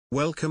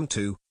Welcome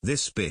to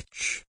This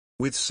Bitch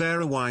with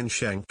Sara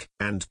SHENK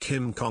and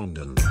Kim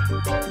Congdon.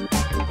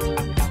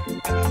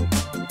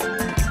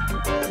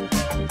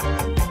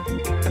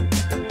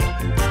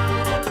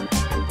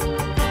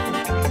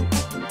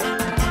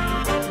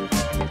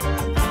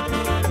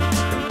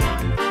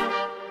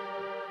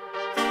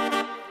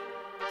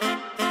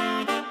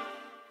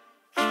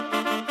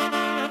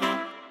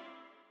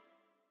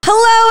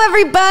 Hello,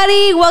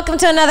 everybody. Welcome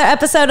to another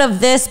episode of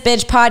This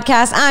Bitch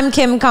Podcast. I'm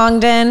Kim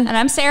Congdon. And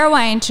I'm Sara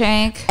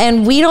SHENK.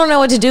 And we don't know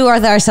what to do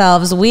with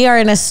ourselves. We are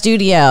in a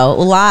studio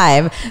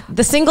live.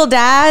 The single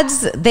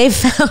dads, they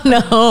found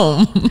a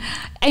home.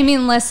 I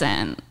mean,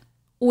 listen,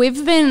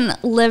 we've been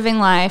living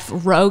life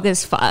rogue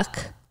as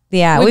fuck.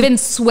 Yeah, we've been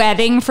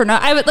sweating for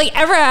every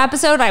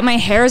episode. My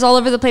hair is all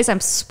over the place. I'm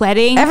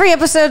sweating. Every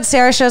episode,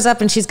 Sara shows up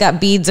and she's got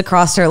beads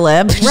across her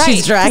lip. Right,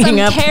 she's dragging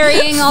up,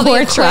 carrying all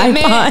the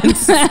equipment.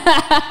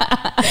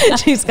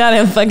 She's got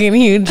a fucking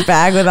huge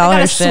bag with all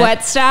her shit.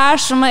 Sweat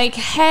stash. I'm like,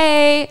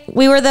 hey,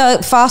 we were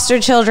the foster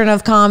children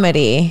of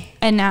comedy,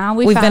 and now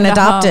we've been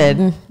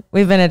adopted.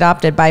 We've been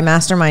adopted by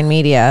Mastermind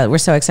Media. We're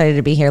so excited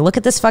to be here. Look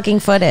at this fucking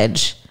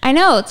footage. I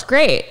know, it's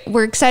great.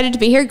 We're excited to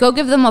be here. Go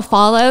give them a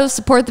follow.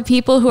 Support the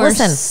people who are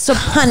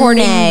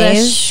supporting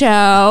the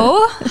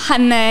show.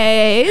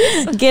 Honey.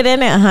 Get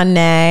in it,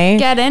 honey.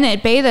 Get in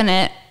it. Bathe in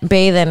it.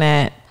 Bathe in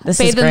it. This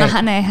is great. Bathe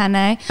in the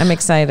honey. I'm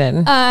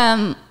excited.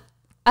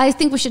 I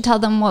think we should tell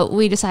them what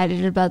we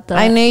decided about the...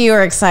 I knew you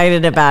were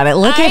excited about it.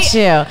 Look at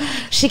you.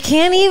 She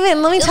can't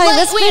even... Let me tell you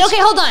this. Wait, okay,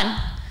 hold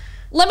on.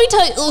 Let me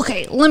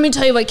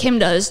tell you what Kim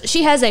does.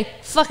 She has a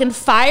fucking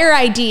fire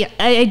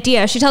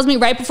idea. She tells me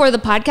right before the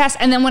podcast,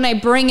 and then when I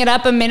bring it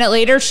up a minute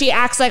later, she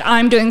acts like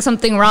I'm doing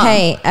something wrong.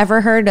 Hey,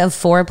 ever heard of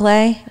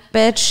foreplay,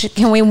 bitch?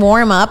 Can we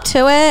warm up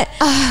to it?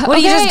 What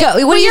do you just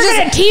go? What do you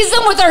gonna tease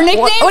them with our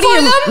nickname? What do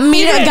you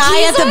meet a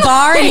guy at the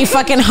bar and you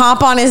fucking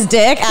hop on his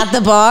dick at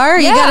the bar?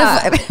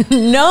 Yeah. You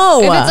gotta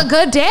no. If it's a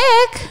good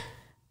dick,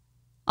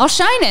 I'll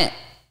shine it.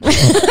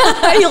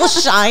 You'll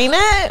shine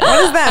it? What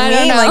does that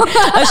mean? Like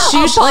a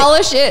shoe, I'll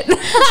polish it.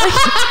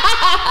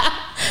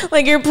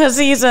 Like your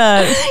pussy's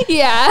a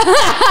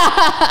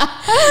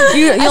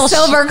you'll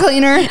silver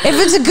cleaner. If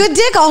it's a good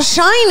dick, I'll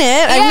shine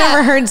it. Yeah. I've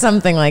never heard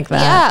something like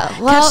that.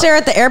 Yeah, well, catch Sara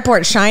at the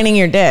airport shining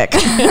your dick.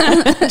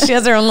 She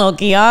has her own little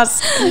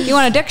kiosk. You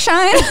want a dick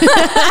shine?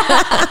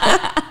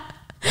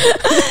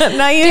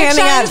 Now you dick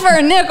shines for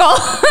a nickel.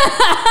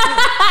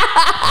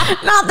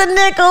 Not the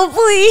nickel,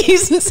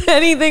 please. It's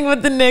anything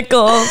but the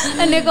nickel.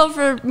 A nickel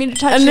for me to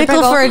touch. A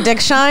nickel for a dick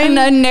shine. And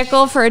a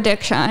nickel for a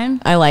dick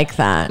shine. I like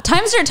that.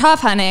 Times are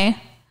tough, honey.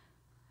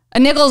 A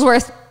nickel's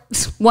worth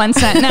 1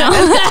 cent now.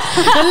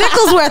 A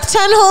nickel's worth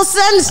 10 whole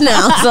cents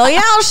now. So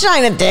yeah, I'll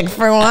shine a dick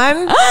for one.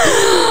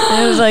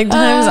 It was like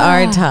times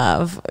are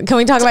tough. Can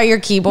we talk about your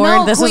keyboard?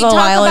 No, this was a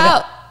while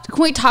ago.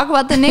 Can we talk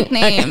about the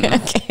nickname?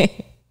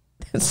 Okay.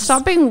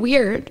 Stop being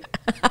weird.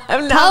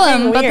 I'm not Tell being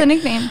them about weird. the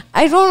nickname.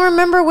 I don't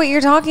remember what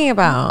you're talking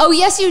about. Oh,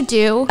 yes, you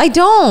do. I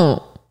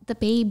don't. The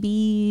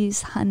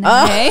babies, honey.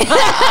 Don't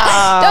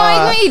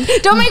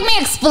make me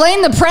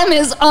explain the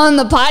premise on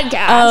the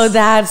podcast. Oh,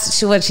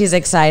 that's what she's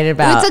excited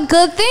about. It's a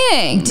good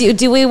thing.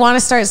 Do we want to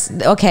start?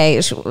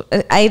 Okay,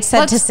 I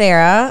said to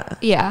Sara.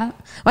 Yeah.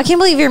 Well, I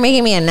can't believe you're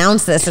making me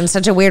announce this in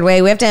such a weird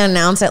way. We have to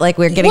announce it like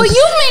we're getting... Well, you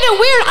made it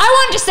weird.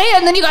 I wanted to say it,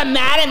 and then you got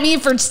mad at me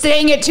for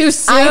saying it too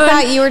soon. I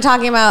thought you were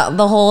talking about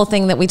the whole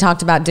thing that we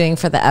talked about doing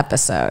for the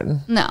episode.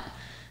 No.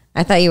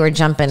 I thought you were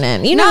jumping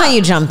in. You know how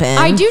you jump in.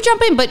 I do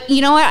jump in, but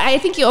you know what? I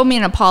think you owe me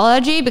an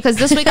apology because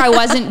this week I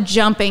wasn't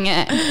jumping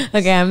in.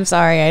 Okay, I'm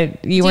sorry.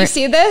 Do you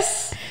see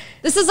this?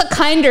 This is a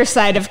kinder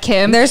side of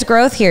Kim. There's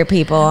growth here,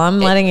 people. I'm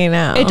letting you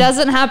know. It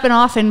doesn't happen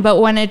often, but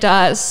when it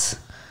does,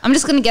 I'm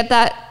just going to get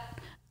that.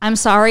 I'm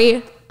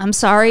sorry. And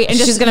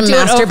she's going to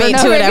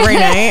masturbate to it every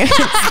night.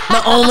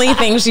 The only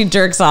thing she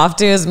jerks off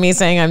to is me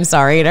saying I'm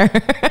sorry to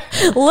her.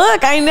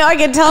 Look, I know. I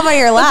can tell by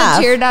your laugh.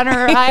 With a tear down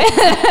her eye.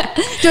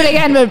 Do it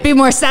again, but be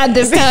more sad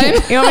this time.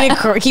 You want me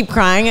to keep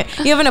crying?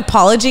 You have an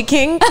apology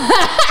kink?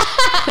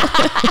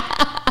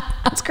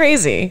 It's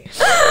crazy.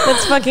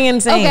 That's fucking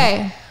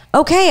insane.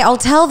 Okay, I'll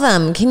tell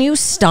them. Can you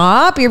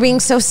stop? You're being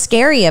so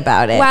scary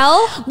about it.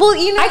 Well,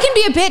 you know, I can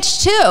be a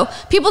bitch too.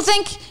 People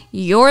think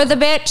you're the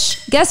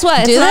bitch. Guess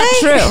what? Do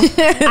it's not true.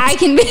 I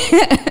can be.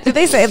 Did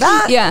they say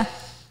that? Yeah.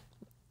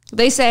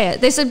 They say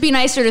it. They said be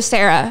nicer to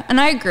Sara, and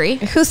I agree.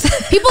 Who said?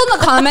 People in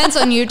the comments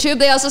on YouTube,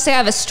 they also say I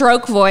have a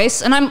stroke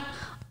voice, and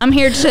I'm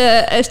here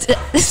to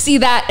see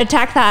that,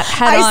 attack that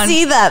head on. I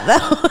see that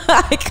though.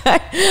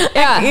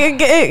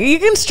 Yeah. You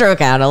can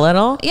stroke out a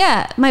little.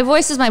 Yeah, my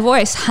voice is my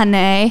voice,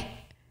 honey.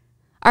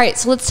 All right,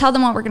 so let's tell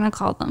them what we're going to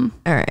call them.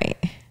 All right.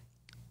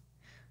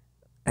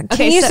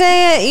 Can you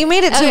say it? You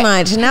made it too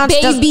much. Now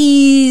it's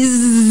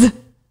babies.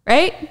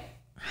 Right?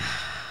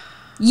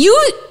 You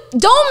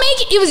don't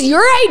make it. It was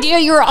your idea.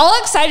 You were all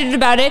excited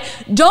about it.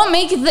 Don't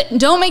make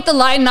the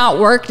line not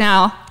work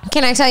now.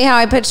 Can I tell you how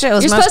I pitched it?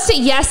 You're supposed to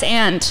yes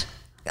and.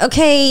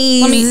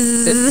 Okay.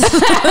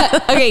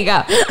 Okay,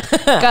 go.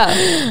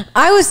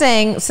 I was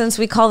saying, since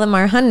we call them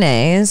our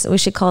honeys, we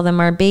should call them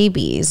our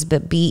babies,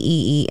 but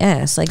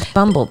BEES, like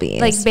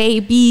bumblebees. Like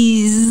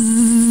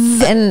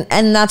babies.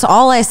 And that's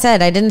all I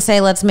said. I didn't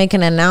say let's make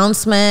an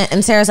announcement.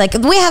 And Sarah's like,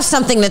 we have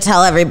something to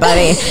tell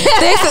everybody.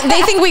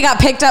 they think we got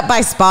picked up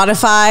by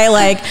Spotify.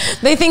 Like,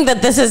 they think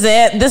that this is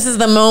it. This is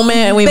the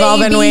moment we've all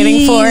been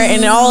waiting for.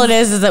 And all it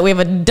is that we have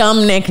a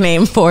dumb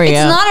nickname for you. It's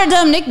not a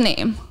dumb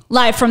nickname.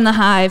 Live from the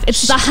Hive.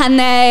 It's the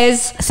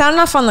Honeys. Sound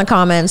off on the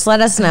comments.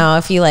 Let us know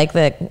if you like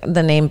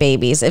the name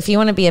babies. If you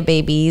want to be a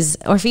babies,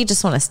 or if you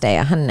just want to stay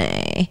a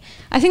honey.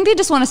 I think they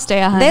just want to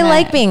stay a honey. They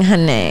like being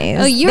honeys.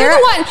 Oh, you're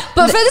the one.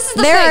 But this is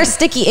the there thing. are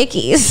sticky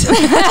ickies.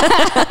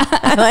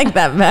 I like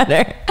that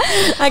better.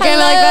 I kind of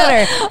like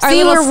better.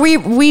 See, we're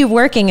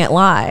reworking it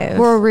live.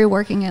 We're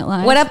reworking it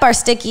live. What up, our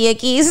sticky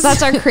ickies?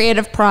 That's our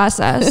creative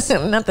process.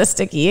 Not the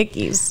sticky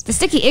ickies. The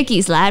sticky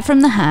ickies live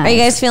from the Hive. Are you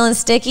guys feeling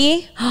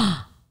sticky?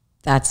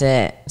 That's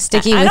it.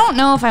 Sticky. I don't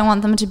know if I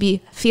want them to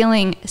be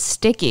feeling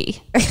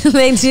sticky.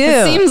 They do.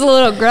 It seems a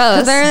little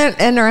gross. They're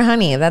in our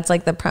honey. That's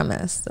like the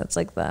premise. That's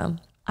like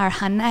our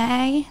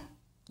honey.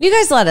 You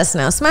guys let us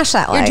know. Smash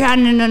that like. You're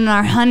drowning in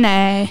our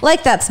honey.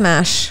 Like that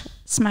smash.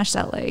 Smash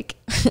that like.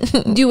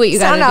 Do what you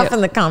gotta do. Sound off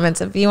in the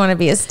comments if you want to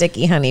be a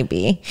sticky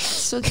honeybee.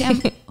 So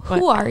Cam,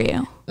 who are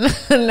you?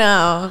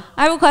 No.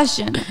 I have a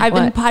question. I've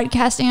been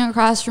podcasting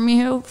across from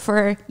you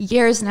for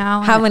years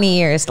now. How many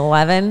years?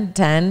 11?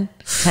 10?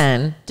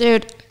 10.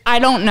 Dude, I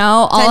don't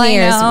know. 10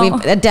 years.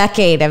 A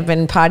decade I've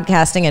been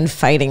podcasting and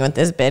fighting with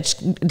this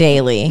bitch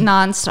daily.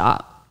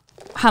 Nonstop.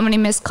 How many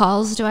missed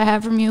calls do I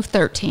have from you?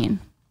 13.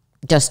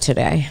 Just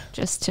today.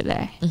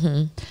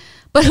 Mm-hmm.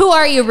 But who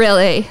are you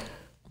really?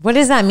 What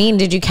does that mean?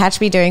 Did you catch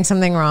me doing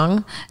something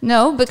wrong?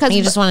 No, because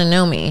you just want to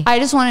know me. I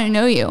just want to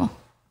know you.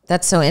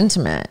 That's so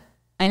intimate.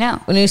 I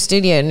know. New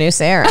studio, new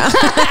Sarah.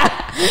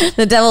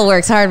 The devil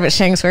works hard, but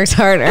Shanks works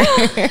harder.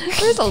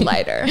 Where's a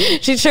lighter?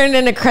 She turned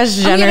into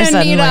Kris Jenner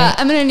suddenly.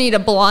 I'm going to need a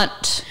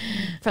blunt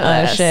for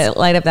this. Oh, shit.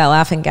 Light up that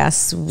laughing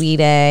gas,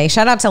 sweet A.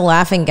 Shout out to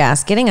Laughing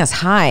Gas, getting us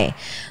high.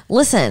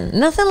 Listen,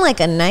 nothing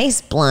like a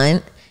nice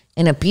blunt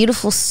in a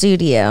beautiful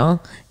studio,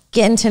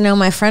 getting to know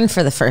my friend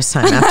for the first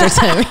time after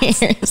 10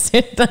 years.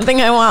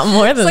 Nothing I want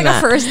more than that. It's like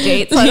a first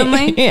date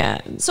suddenly. Yeah.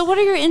 So what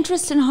are your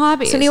interests and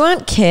hobbies? So do you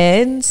want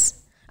kids?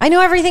 I know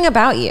everything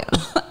about you.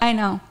 I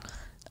know.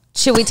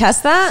 Should we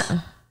test that?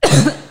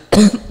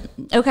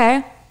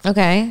 Okay.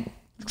 Okay.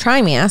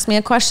 Try me. Ask me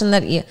a question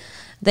that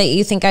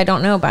you think I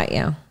don't know about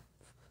you.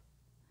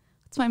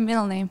 What's my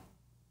middle name?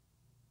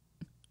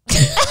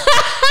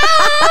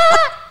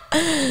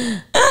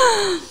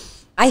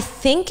 I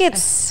think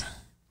it's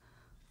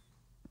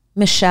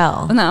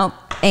Michelle. No.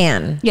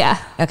 Anne.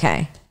 Yeah.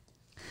 Okay.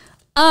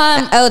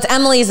 It's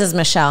Emily's is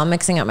Michelle. I'm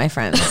mixing up my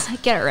friends.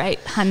 Get it right,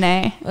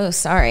 honey. Oh,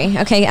 sorry.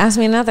 Okay, ask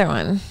me another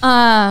one.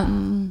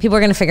 People are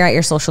going to figure out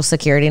your social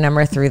security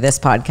number through this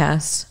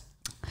podcast.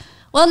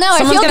 Well, no, I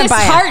feel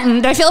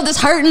disheartened. I feel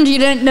disheartened you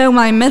didn't know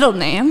my middle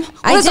name.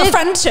 What is a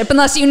friendship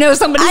unless you know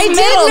somebody's middle name?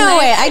 I did know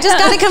it. I just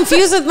got it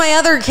confused with my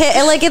other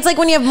kid. Like, it's like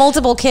when you have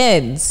multiple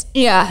kids.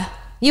 Yeah.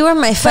 You were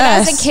my first.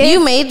 As a kid,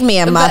 you made me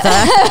a mother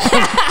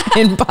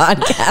in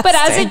podcasting. But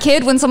as a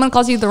kid, when someone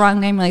calls you the wrong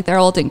name, like they're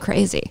old and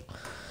crazy.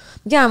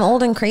 Yeah, I'm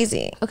old and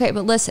crazy. Okay,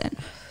 but listen.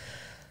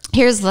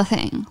 Here's the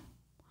thing.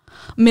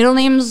 Middle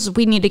names,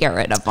 we need to get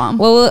rid of them.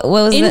 What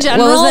was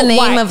the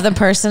name of the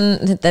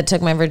person that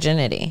took my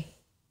virginity?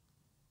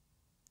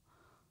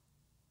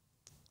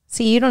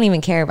 See, you don't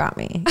even care about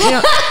me.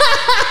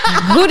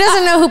 Who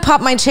doesn't know who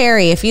popped my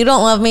cherry? If you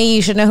don't love me,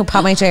 you should know who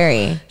popped my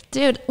cherry.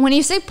 Dude, when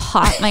you say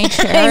pop my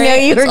cherry, I know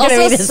you were going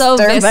to be so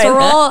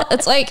visceral.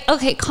 It's like,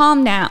 okay,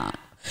 calm down.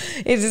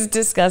 It's just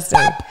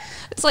disgusting.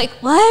 It's like,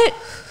 what?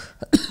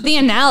 The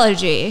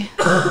analogy.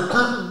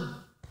 Can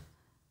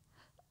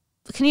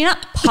you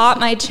not pop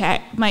my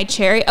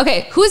cherry?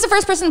 Okay, who is the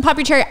first person to pop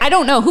your cherry? I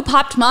don't know. Who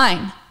popped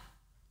mine?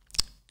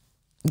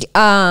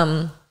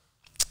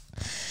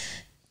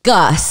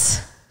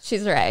 Gus.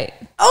 She's right.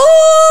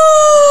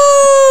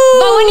 Oh!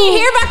 But when you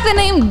hear back the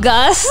name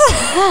Gus.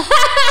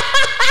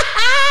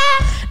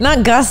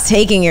 Not Gus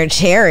taking your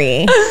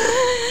cherry.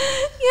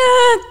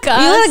 Yeah, Gus.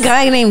 You let a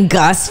guy named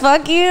Gus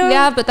fuck you?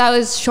 Yeah, but that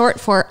was short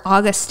for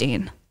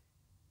Augustine.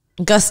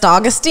 Gus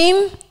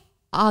Augustine?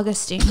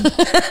 Augustine.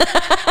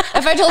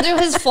 If I told you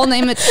his full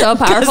name, it's so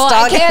powerful.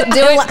 I can't do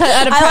it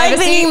out of privacy. I like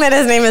thinking that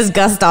his name is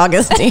Gus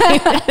Augustine.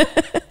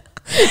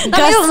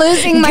 I'm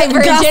losing my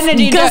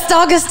virginity. Gus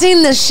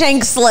Augustine, the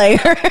Shank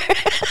Slayer.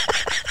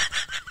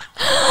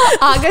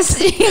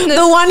 Augustine,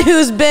 the one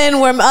who's been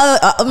where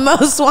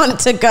most want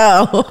to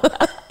go.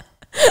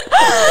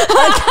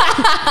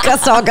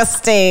 Gus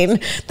Augustine,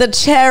 the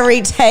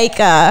cherry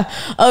taker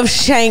of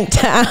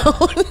Shanktown.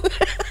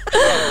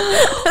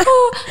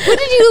 Who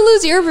did you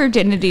lose your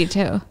virginity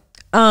to?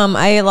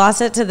 I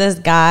lost it to this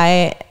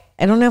guy.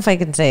 I don't know if I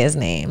can say his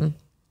name.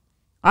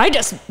 I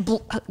just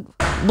blew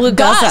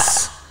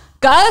Gus.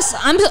 Gus,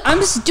 I'm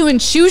just doing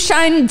shoe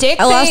shine dick.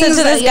 I lost it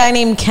to this guy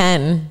named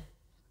Ken.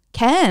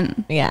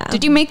 Ken. Yeah.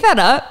 Did you make that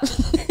up?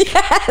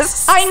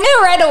 Yes. I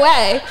knew right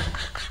away.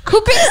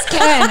 Who picks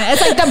Ken?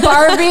 It's like the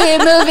Barbie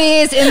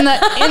movies in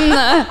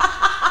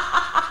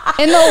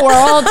the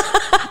world.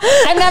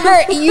 I've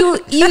never,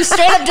 you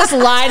straight up just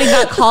lied and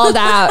got called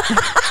out.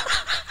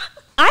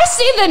 I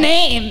see the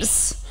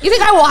names. You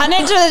think I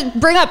wanted to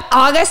bring up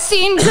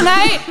Augustine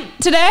today?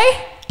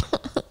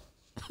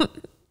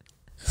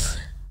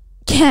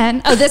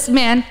 Ken. Oh, this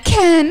man,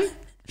 Ken.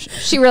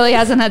 She really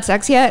hasn't had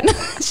sex yet.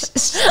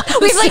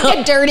 We've like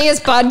the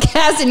dirtiest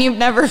podcast and you've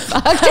never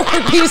fucked. That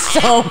would be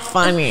so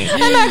funny.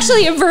 I'm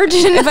actually a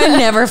virgin. If I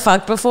never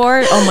fucked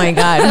before, oh my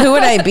God, who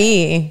would I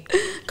be?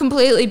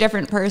 Completely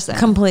different person.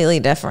 Completely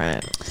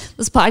different.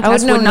 This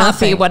podcast would not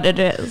be what it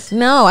is.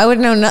 No, I would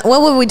know.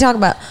 What would we talk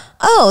about?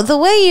 Oh, the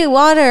way you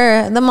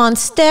water the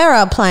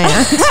Monstera plant.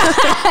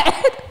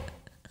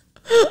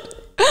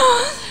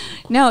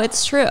 No,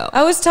 it's true.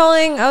 I was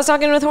talking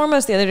with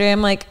Hormos the other day.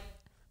 I'm like,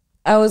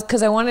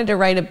 because I wanted to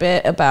write a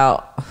bit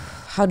about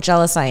how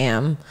jealous I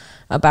am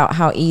about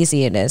how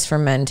easy it is for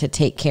men to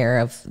take care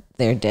of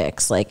their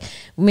dicks. Like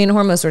me and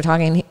Hormos were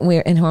talking,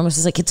 and Hormos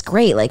is like, it's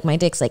great. Like my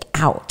dick's like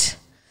out.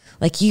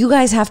 Like you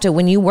guys have to,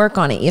 when you work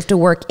on it, you have to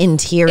work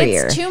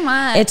interior. It's too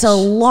much. It's a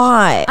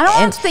lot. I don't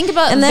want to think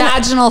about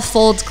vaginal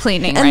folds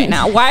cleaning right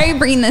now. Why are you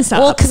bringing this up?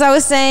 Well, because I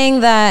was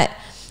saying that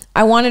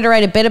I wanted to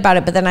write a bit about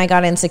it, but then I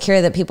got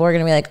insecure that people were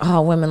going to be like,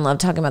 oh, women love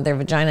talking about their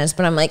vaginas.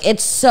 But I'm like,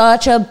 it's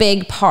such a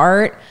big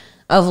part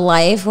of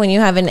life when you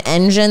have an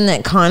engine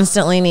that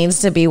constantly needs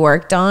to be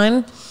worked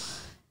on.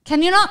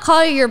 Can you not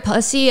call your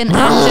pussy an engine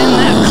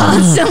that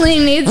constantly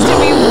needs to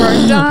be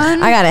worked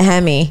on? I got a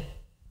Hemi.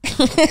 I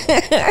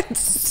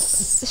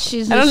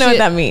don't know what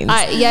that means.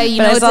 Yeah, you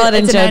but know, I saw it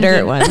in Joe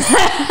Dirt once.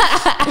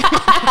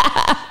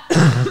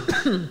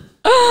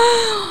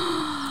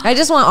 I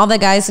just want all the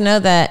guys to know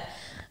that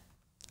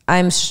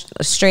I'm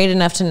straight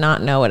enough to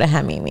not know what a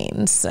Hemi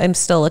means. I'm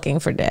still looking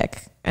for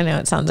dick. I know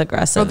it sounds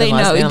aggressive. Well, they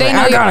know. They know.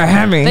 I got a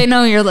Hemi. They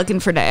know you're looking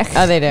for dick.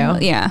 Oh, they do?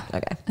 Yeah.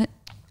 Okay.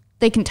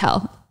 They can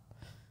tell.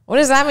 What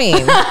does that mean?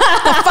 The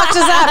fuck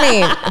does that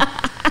mean?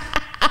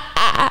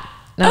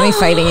 Not me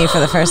fighting you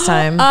for the first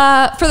time.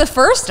 For the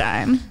first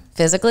time.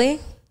 Physically?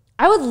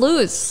 I would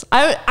lose.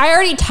 I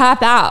already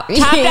tap out.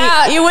 Tapped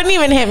out. You wouldn't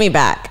even hit me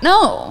back.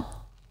 No.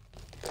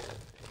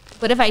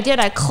 But if I did,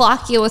 I'd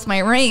clock you with my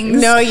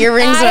rings. No, your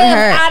rings would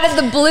hurt. Out of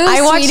the blue,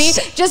 sweetie.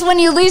 Just when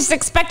you least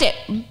expect it.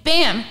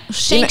 Bam.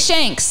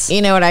 Shanks.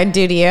 You know what I'd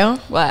do to you?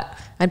 What?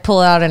 I'd pull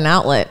out an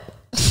outlet.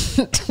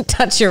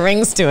 Touch your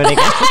rings to it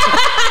again.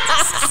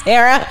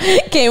 Sara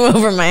came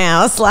over my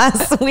house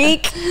last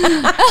week.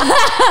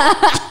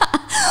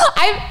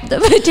 The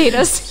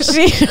potatoes.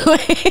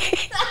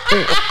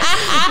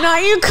 No,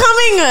 you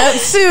coming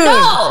soon.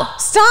 No.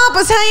 Stop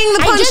us hanging the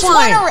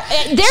punchline.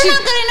 They're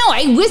not going to know.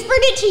 I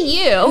whispered it to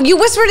you. You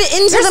whispered it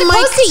into the mic.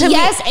 You're supposed to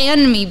yes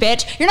and me,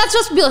 bitch. You're not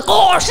supposed to be like,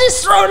 oh,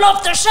 she's throwing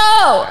off the show.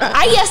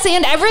 I yes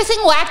and everything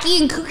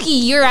wacky and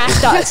kooky your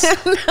ass does.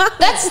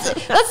 That's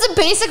the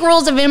basic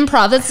rules of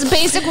improv. That's the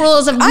basic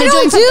rules of I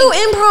don't do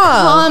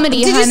improv.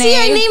 Comedy, Did honey. you see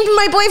I named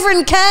my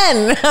boyfriend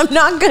Ken? I'm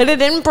not good at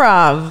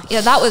improv. Yeah,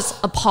 that was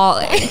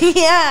appalling.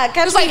 Yeah.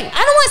 I was like, I don't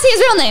want to say his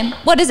real name.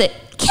 What is it?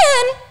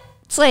 Ken.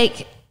 It's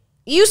like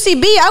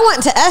UCB. I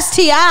went to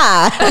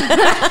STI.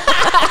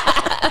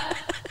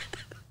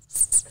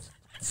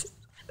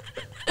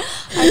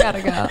 I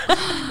gotta go.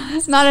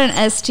 It's not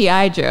an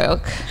STI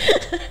joke.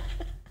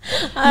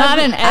 Not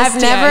an STI.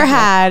 I've never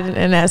had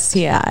an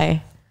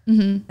STI.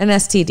 Mm-hmm. An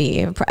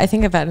STD. I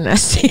think I've had an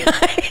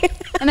STI.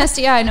 An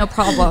STI, no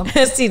problem.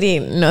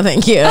 STD, no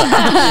thank you.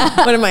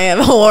 What am I, a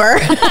whore?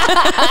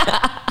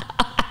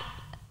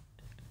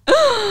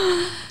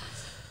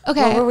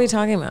 Okay. What were we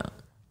talking about?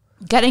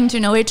 Getting to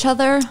know each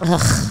other.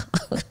 Ugh.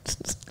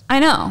 I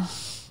know.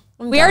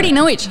 We already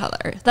know each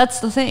other.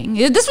 That's the thing.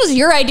 This was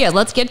your idea.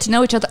 Let's get to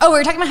know each other. Oh, we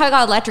were talking about how I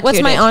got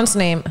electrocuted. What's my aunt's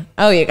name?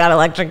 Oh, you got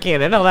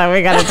electrocuted. Hold on,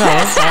 we got to tell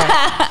us.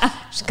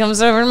 She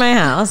comes over to my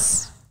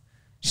house.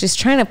 She's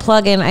trying to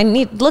plug in.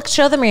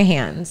 Show them your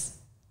hands.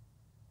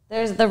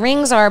 The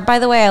rings are, by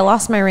the way, I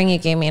lost my ring you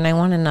gave me and I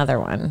want another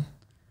one.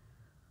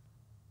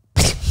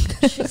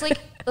 She's like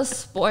the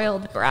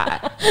spoiled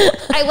brat.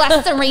 I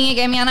left the ring you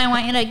gave me and I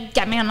want you to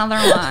get me another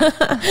one.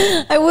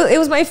 It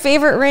was my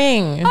favorite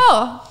ring.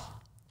 Oh,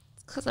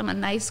 it's because I'm a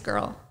nice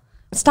girl.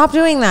 Stop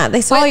doing that.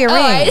 They saw your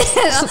ring.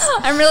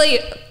 I'm really,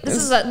 this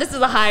is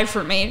a high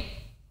for me.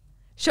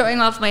 Showing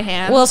off my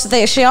hands. Well,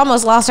 she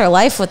almost lost her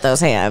life with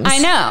those hands. I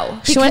know.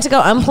 She went to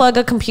go unplug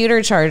a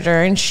computer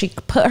charger and she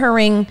put her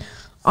ring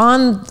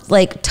on,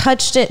 like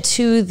touched it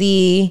to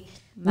the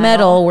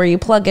metal where you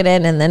plug it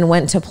in and then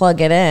went to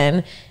plug it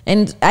in.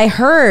 And I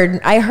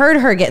heard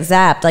her get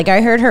zapped. Like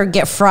I heard her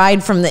get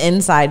fried from the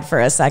inside for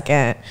a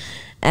second.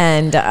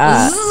 And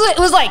it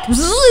was like,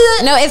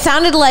 no, it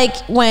sounded like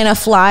when a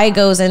fly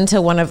goes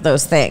into one of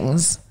those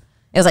things.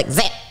 It was like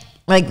zip,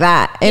 like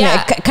that. And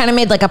it kind of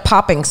made like a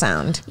popping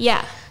sound.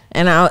 Yeah.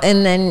 And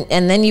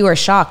then you were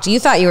shocked. You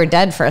thought you were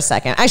dead for a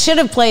second. I should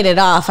have played it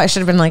off. I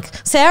should have been like,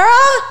 Sarah?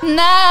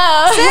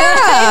 No.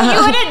 Sarah.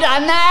 You would have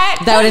done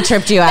that. That would have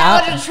tripped you out.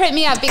 That would have tripped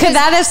me out. Could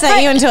that have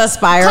sent you into a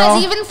spiral?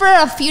 Because even for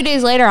a few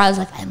days later, I was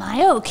like, am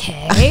I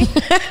okay?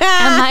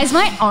 Is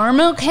my arm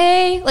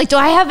okay? Like, do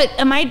I have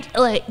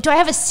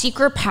a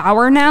secret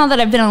power now that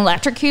I've been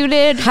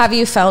electrocuted? Have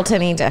you felt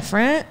any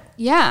different?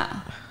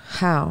 Yeah.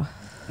 How?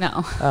 No.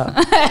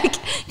 Oh.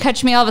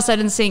 Catch me all of a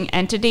sudden seeing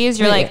entities.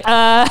 You're like,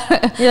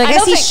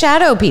 I see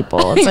shadow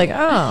people. It's like,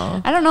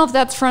 oh. I don't know if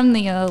that's from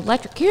the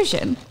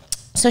electrocution.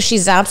 So she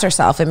zaps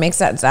herself. It makes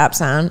that zap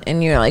sound.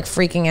 And you're like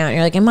freaking out.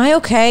 You're like, am I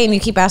okay? And you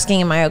keep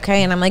asking, am I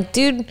okay? And I'm like,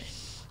 dude,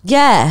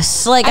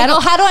 yes. Like,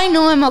 how do I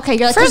know I'm okay?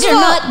 You're like, because you're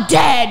not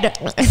dead.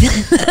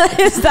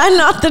 Is that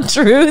not the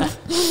truth?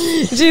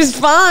 She's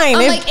fine.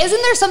 I'm like,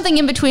 isn't there something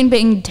in between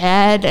being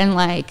dead and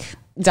like...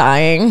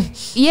 dying?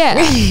 Yeah.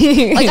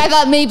 Like I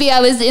thought maybe I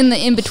was in the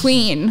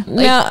in-between.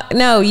 Like,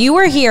 no, you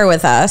were here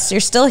with us.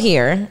 You're still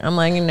here. I'm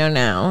letting you know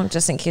now,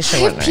 just in case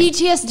you're wondering. I have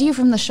PTSD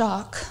from the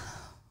shock.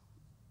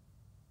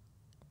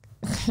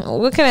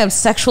 What kind of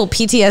sexual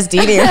PTSD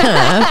do you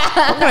have?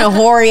 What kind of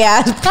hoary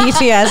ass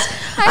PTSD?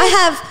 I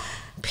have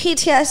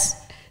PTSD.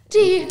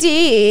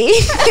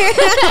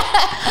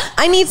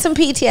 I need some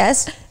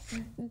PTSD.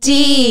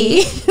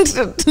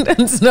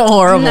 It's no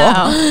horrible.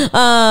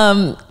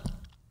 No.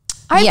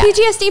 I have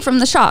PTSD from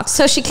the shock.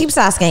 So she keeps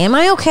asking, am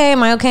I okay?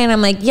 Am I okay? And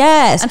I'm like,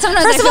 yes. And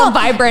sometimes I feel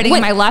vibrating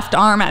in my left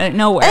arm out of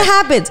nowhere. It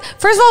happens.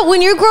 First of all,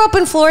 when you grow up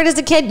in Florida as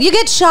a kid, you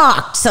get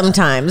shocked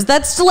sometimes.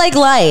 That's like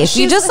life.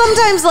 You just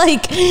sometimes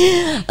like,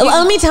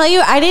 let me tell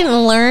you, I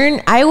didn't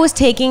learn. I was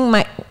taking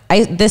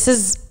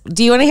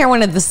do you want to hear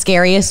one of the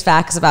scariest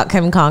facts about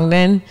Kim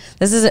Congdon?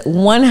 This is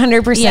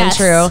 100%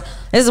 true.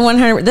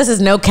 This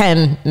is no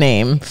Ken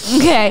name.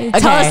 Okay.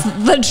 Tell us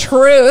the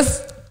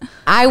truth.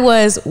 I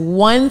was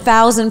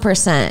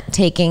 1,000%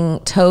 taking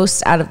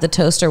toast out of the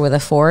toaster with a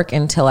fork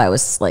until I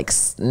was like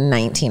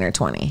 19 or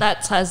 20.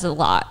 That says a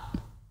lot.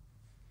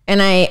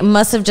 And I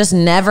must have just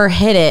never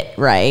hit it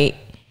right.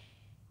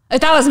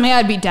 If that was me,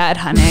 I'd be dead,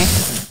 honey.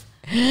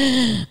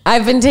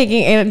 I've been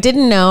taking it.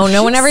 Didn't know.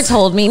 No one ever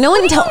told me. No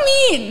one told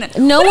me. What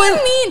do you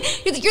mean?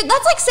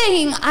 That's like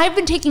saying I've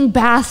been taking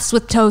baths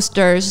with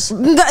toasters for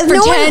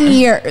 10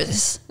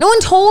 years. No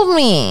one told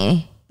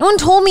me. No one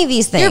told me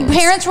these things. Your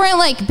parents weren't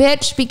like,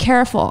 bitch, be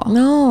careful.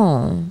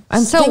 No.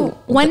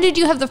 When did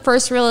you have the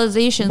first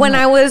realization? When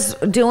I was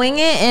doing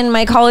it, and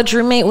my college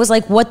roommate was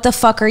like, what the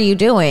fuck are you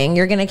doing?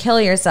 You're going to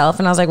kill yourself.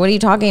 And I was like, what are you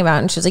talking about?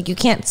 And she was like, you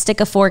can't stick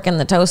a fork in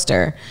the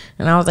toaster.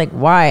 And I was like,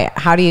 why?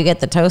 How do you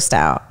get the toast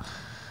out?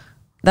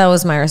 That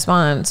was my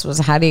response, was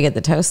how do you get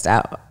the toast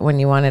out when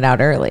you want it out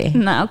early?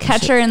 No,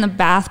 catch her in the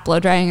bath blow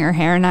drying her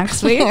hair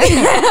next week. Who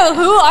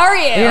are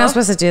you? You're not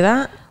supposed to do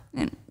that?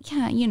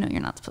 Yeah, you know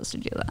you're not supposed to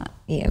do that.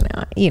 You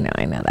know,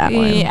 I know that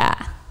one.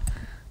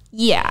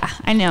 Yeah,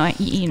 I know it.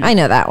 I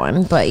know that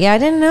one, but yeah, I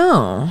didn't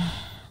know.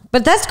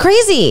 But that's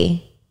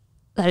crazy.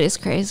 That is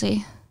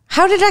crazy.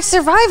 How did I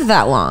survive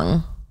that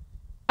long?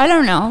 I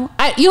don't know.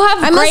 You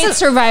have great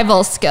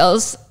survival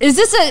skills. Is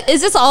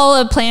this all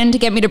a plan to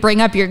get me to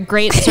bring up your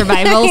great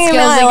survival skills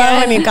again? I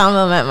love when you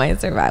compliment my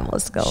survival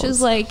skills.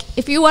 She's like,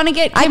 if you want to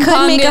get I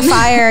could make a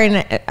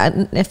fire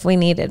if we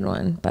needed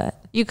one,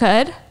 but you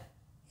could.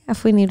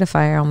 If we need a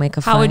fire, I'll make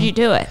a fire. How would you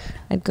do it?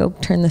 I'd go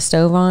turn the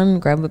stove on,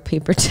 grab a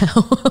paper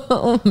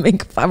towel,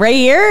 make a fire. Right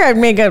here,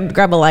 I'd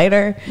grab a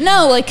lighter.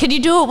 No, like, could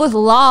you do it with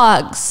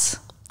logs?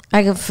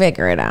 I could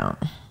figure it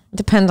out.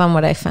 Depends on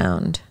what I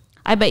found.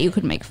 I bet you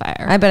could make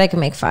fire. I bet I could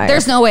make fire.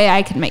 There's no way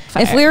I could make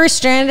fire. If we were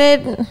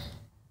stranded,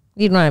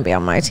 you'd want to be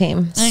on my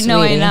team. I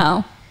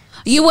know.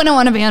 You wouldn't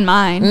want to be on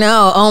mine.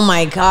 No. Oh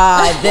my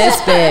God, this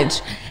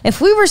bitch.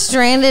 If we were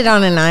stranded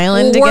on an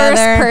island together.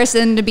 Worst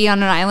person to be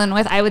on an island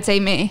with, I would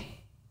say me.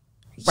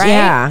 Right?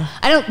 Yeah.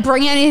 I don't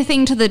bring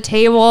anything to the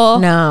table.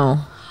 No.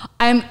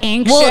 I'm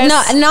anxious. Well,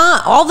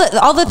 not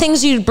all the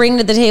things you bring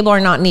to the table are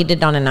not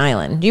needed on an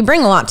island. You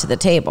bring a lot to the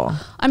table.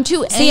 I'm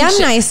too anxious. See, I'm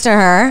nice to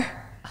her.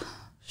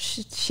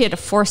 She had to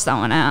force that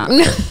one out.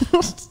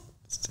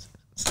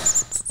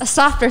 A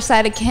softer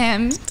side of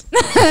Kim.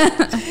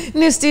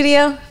 New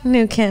studio,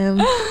 new Kim.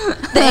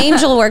 The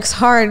angel works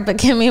hard, but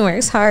Kimmy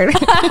works hard.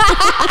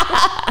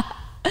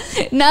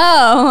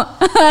 No.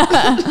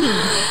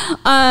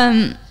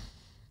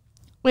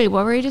 Wait,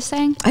 what were you just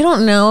saying? I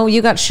don't know.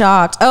 You got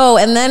shocked. Oh,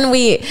 and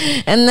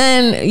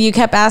then you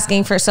kept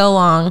asking for so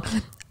long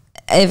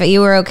if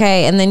you were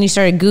okay, and then you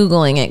started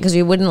Googling it because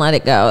you wouldn't let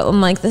it go. I'm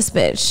like, this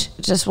bitch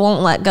just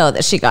won't let go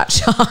that she got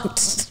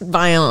shocked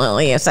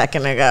violently a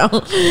second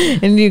ago.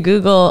 And you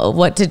Google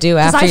what to do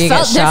after you get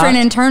shocked. I felt different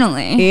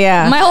internally.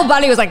 Yeah. My whole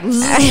body was like,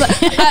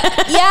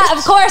 yeah,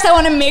 of course I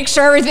want to make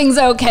sure everything's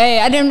okay.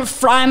 I didn't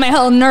fry my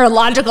whole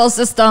neurological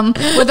system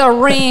with a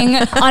ring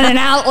on an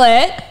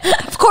outlet.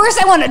 Of course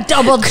I want to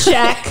double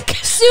check.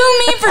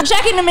 Sue me for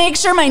checking to make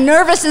sure my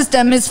nervous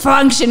system is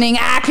functioning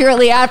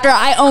accurately after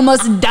I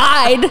almost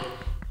died.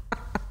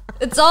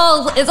 It's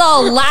all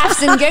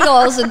laughs and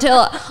giggles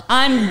until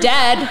I'm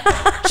dead.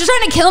 She's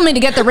trying to kill me to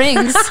get the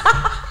rings.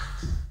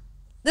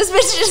 This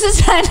bitch just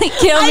is trying to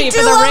kill me I for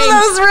do the love rings.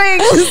 those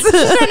rings.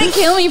 She's trying to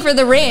kill me for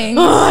the rings.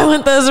 Oh, I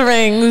want those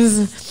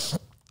rings.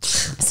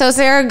 So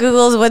Sarah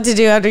Googles what to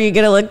do after you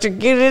get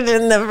electrocuted,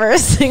 and the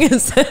first thing it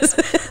says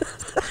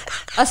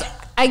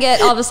I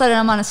get all of a sudden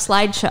I'm on a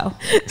slideshow.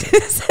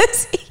 it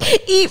says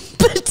eat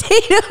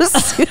potato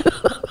soup.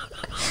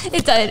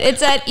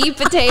 It's at eat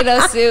potato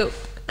soup.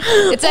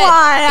 It's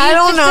Why? I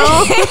don't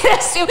know.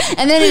 Soup.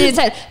 And then it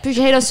said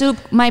potato soup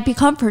might be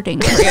comforting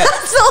for you.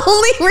 That's the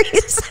only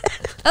reason.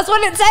 That's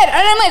what it said. And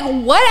I'm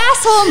like, what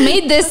asshole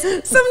made this?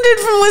 Some dude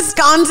from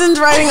Wisconsin's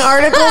writing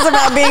articles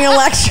about being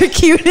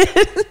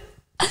electrocuted.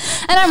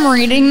 And I'm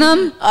reading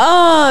them.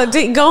 Oh,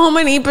 to go home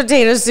and eat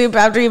potato soup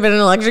after you've been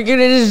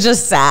electrocuted is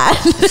just sad.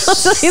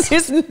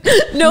 There's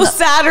no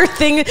sadder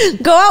thing.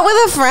 Go out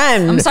with a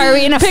friend. I'm sorry,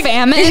 we're in a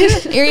famine.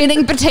 You're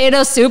eating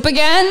potato soup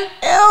again?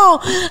 Ew,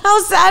 how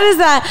sad is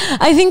that?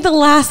 I think the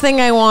last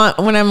thing I want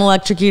when I'm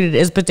electrocuted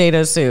is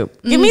potato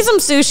soup. Give me some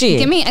sushi.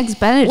 Give me Eggs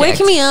Benedict. Wake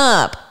me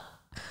up.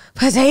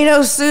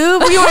 Potato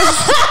soup?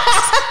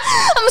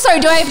 I'm sorry,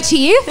 do I have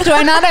teeth? Do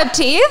I not have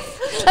teeth?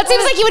 That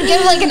seems like you would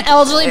give like an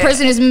elderly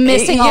person who's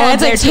missing all of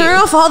their teeth. Turn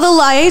off all the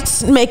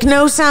lights, make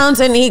no sounds,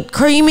 and eat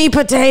creamy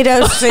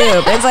potato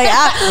soup. It's like,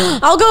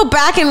 I'll go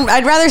back and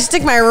I'd rather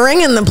stick my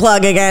ring in the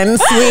plug again,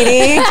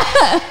 sweetie.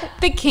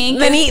 The kink.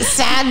 Than eat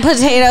sad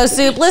potato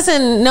soup.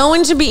 Listen, no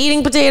one should be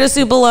eating potato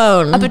soup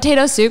alone. A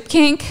potato soup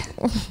kink?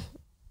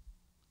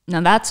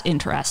 Now that's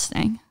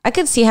interesting. I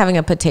could see having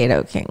a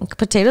potato kink.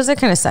 Potatoes are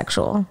kind of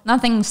sexual.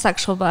 Nothing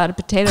sexual about a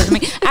potato to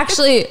me.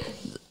 Actually,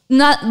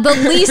 not the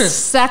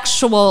least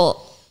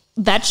sexual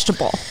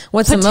vegetable.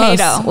 What's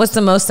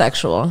the most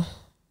sexual?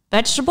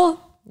 Vegetable?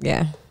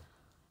 Yeah.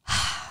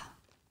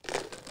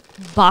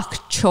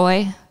 Bok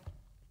choy.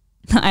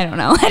 I don't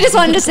know. I just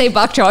wanted to say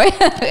bok choy.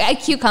 A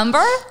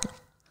cucumber?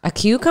 A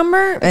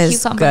cucumber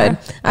is cucumber. good.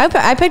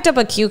 I picked up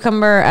a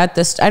cucumber at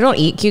this. I don't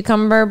eat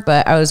cucumber,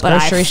 but I was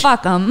grocery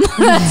fuck them.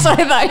 That's what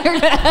I thought you were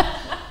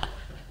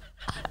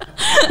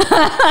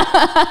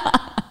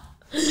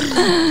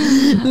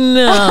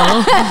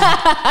No.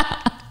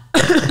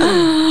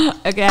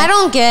 Okay. I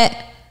don't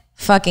get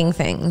fucking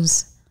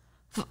things.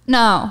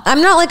 No.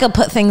 I'm not like a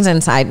put things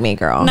inside me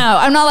girl. No,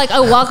 I'm not like,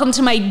 oh, welcome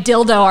to my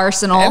dildo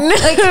arsenal. Like,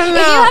 if you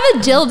have a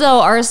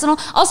dildo arsenal,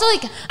 also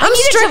like, I need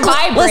it to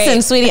vibrate.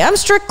 Listen, sweetie, I'm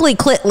strictly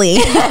clitly.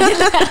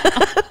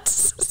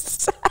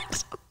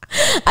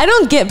 I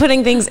don't get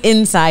putting things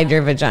inside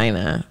your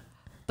vagina.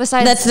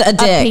 Besides that's a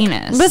dick.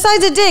 Penis.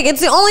 Besides a dick,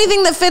 it's the only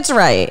thing that fits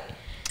right.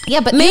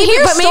 Yeah, but maybe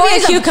a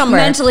cucumber.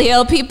 Mentally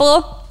ill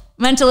people.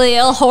 Mentally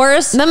ill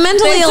horse. The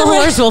mentally ill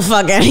horse will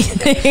fuck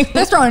anything.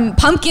 They're throwing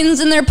pumpkins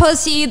in their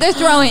pussy. They're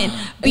throwing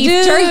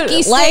beef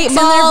jerky light sticks bulbs. in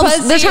their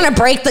pussy. They're trying to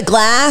break the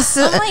glass.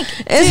 I'm like,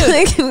 it's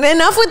like,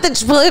 enough with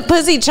the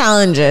pussy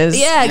challenges.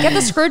 Yeah, get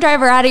the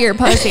screwdriver out of your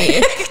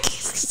pussy.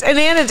 And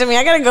hand it to me.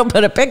 I gotta go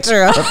put a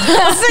picture of a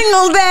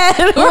single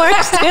dad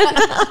works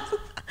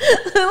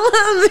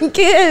I love the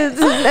kids.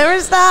 It never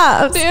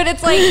stops. Dude,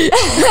 it's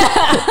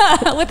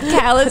like with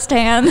calloused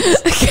hands.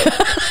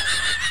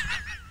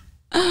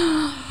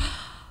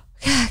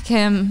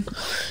 Kim,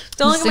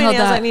 don't look at my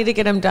nails. I need to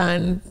get them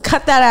done.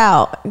 Cut that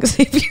out.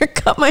 Xavier,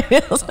 cut my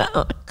nails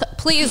out.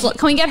 Please, look,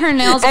 can we get her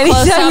nails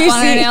close up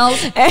on her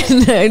nails?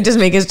 And just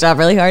make his job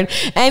really hard.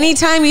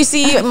 Anytime you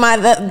see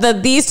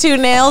these two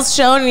nails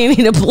shown, you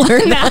need to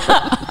blur them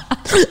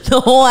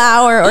the whole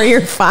hour or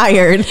you're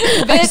fired.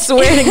 Bitch, I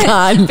swear to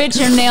God. Bitch,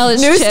 your nail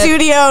is new chipped.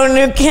 Studio,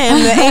 new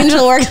Kim. The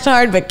angel works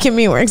hard, but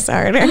Kimmy works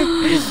harder.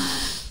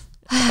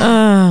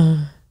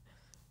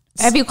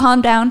 Have you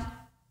calmed down?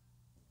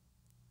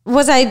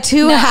 Was I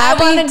too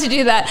happy? I wanted to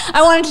do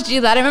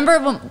that. I remember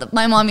when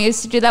my mom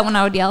used to do that when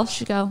I would yell.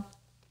 She'd go,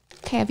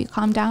 okay, have you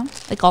calmed down?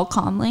 Like all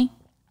calmly.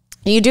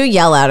 You do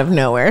yell out of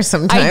nowhere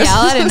sometimes. I yell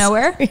out of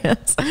nowhere?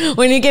 Yes.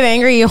 When you get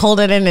angry, you hold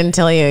it in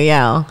until you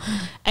yell.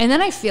 And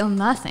then I feel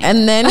nothing.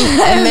 And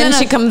then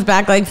she comes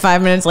back like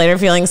 5 minutes later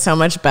feeling so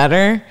much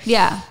better.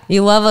 Yeah.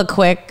 You love a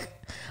quick,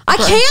 I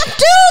can't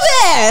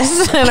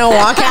do this. And I'll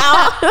walk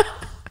out.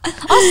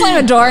 I'll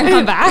slam a door and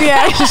come back.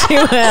 Yeah, she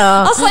will.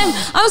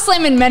 I'm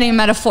slamming many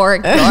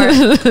metaphoric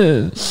doors.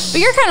 But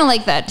you're kind of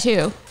like that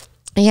too.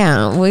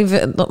 Yeah,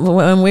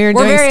 when we were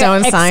doing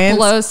Stone Science,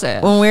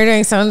 when we were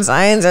doing Stone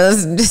Science, it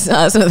was just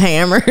us with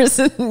hammers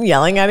and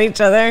yelling at each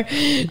other,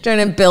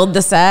 trying to build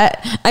the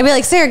set. I'd be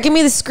like, Sarah, give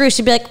me the screw.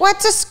 She'd be like,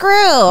 what's a screw?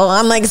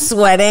 I'm like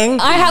sweating.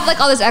 I have like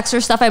all this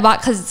extra stuff I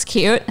bought because it's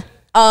cute.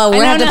 Oh, we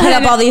have to put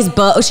up all these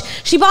bows.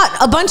 She bought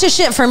a bunch of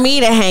shit for me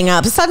to hang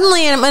up.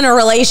 Suddenly I'm in a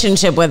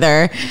relationship with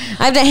her.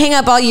 I have to hang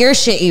up all your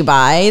shit you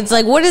buy. It's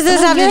like, what does this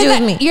have to do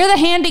with me? You're the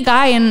handy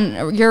guy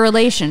in your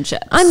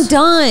relationship. I'm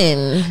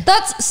done.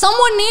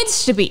 Someone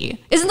needs to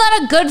be. Isn't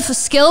that a good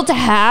skill to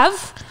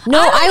have? No,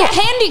 I'm like a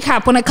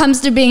handicap when it comes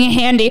to being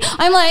handy.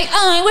 I'm like,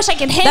 oh, I wish I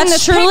could hang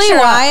this picture. That's truly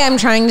why I'm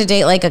trying to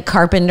date like a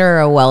carpenter or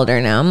a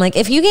welder now. I'm like,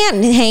 if you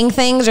can't hang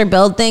things or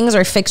build things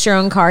or fix your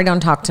own car,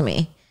 don't talk to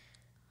me.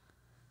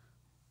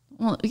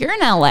 Well, you're in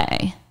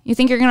LA. You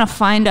think you're gonna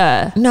find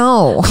a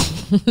no,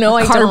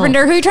 I carpenter?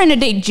 don't. Who are you trying to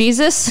date?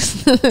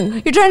 Jesus? You're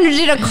trying to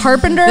date a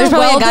carpenter? There's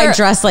probably a guy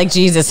dressed like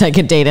Jesus I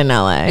could date in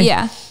LA.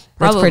 Yeah, that's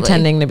probably.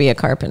 pretending to be a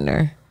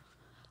carpenter.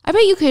 I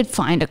bet you could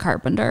find a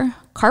carpenter.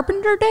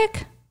 Carpenter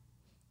dick?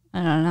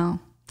 I don't know.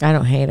 I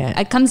don't hate it.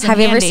 It comes in Have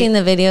you ever handy. seen the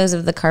videos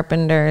of the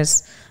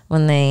carpenters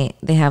when they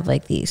have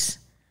like these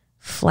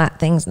flat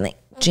things and they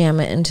jam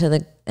it into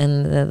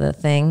the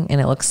thing and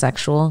it looks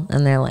sexual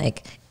and they're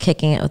like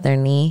kicking it with their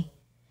knee?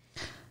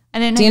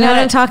 Do you know what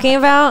I'm talking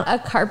about? A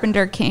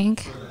carpenter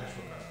kink.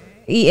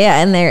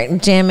 Yeah, and they're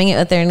jamming it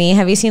with their knee.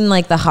 Have you seen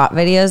like the hot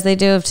videos they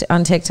do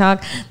on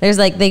TikTok? There's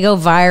like, they go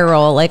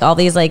viral, like all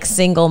these like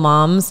single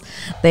moms,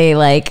 they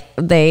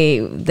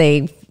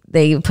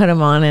put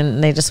them on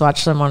and they just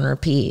watch them on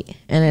repeat.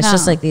 And it's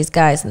just like these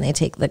guys and they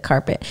take the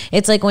carpet.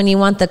 It's like when you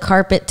want the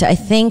carpet to, I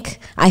think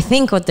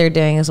what they're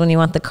doing is when you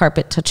want the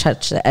carpet to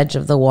touch the edge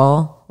of the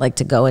wall, like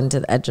to go into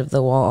the edge of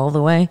the wall all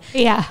the way.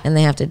 Yeah. And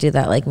they have to do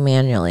that like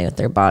manually with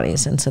their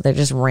bodies. And so they're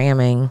just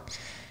ramming.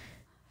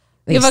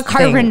 You have a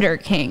carpenter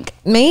kink.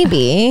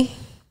 Maybe.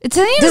 It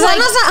seems Does like,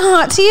 that not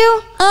hot to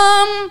you?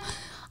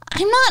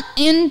 I'm not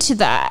into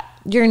that.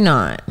 You're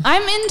not.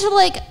 I'm into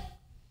like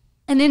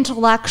an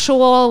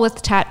intellectual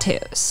with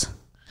tattoos.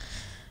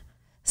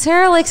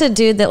 Sarah likes a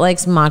dude that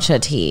likes matcha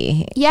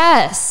tea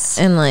Yes.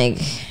 and like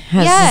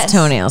has his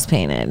toenails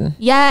painted.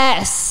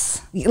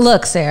 Yes.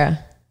 Look,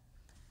 Sarah.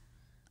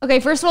 Okay,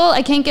 first of all,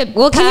 I can't get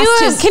Well, can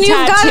you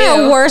have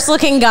gotten a worse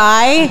looking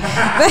guy?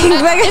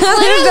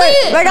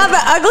 They got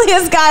the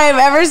ugliest guy I've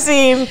ever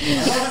seen.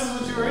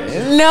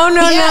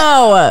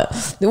 No.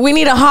 We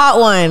need a hot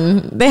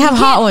one. They have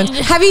hot ones.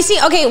 Have you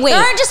seen? Okay, wait. There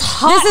aren't just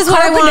hot This is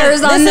what I want.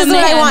 carpenters on This is the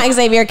what I man. want,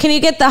 Xavier. Can you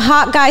get the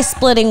hot guy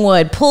splitting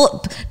wood?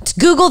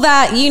 Google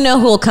that. You know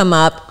who will come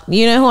up.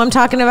 You know who I'm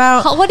talking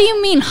about? What do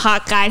you mean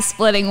hot guy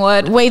splitting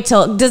wood? Wait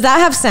till. Does that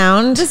have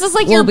sound? This is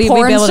like Will your we be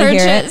porn able to hear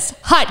it? searches.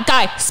 Hot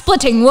guy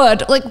splitting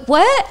wood. Like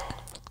what?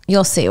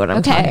 You'll see what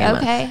I'm talking about.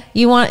 Okay.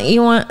 You want,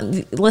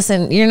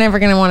 listen, you're never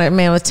going to want a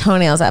man with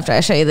toenails after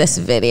I show you this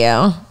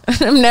video.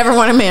 I never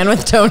want a man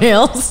with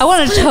toenails. I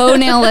want a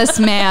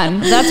toenailless man.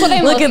 That's what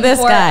I'm Look looking at this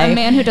for. guy. A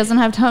man who doesn't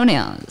have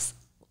toenails.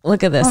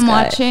 Look at this I'm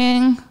guy.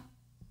 watching.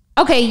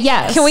 Okay,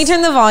 yes. Can we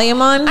turn the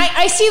volume on?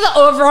 I see the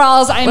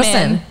overalls I'm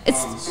Listen. in. It's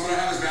So what I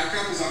have as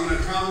backup is I'm going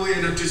to probably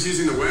end up just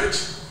using the wedge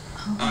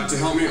to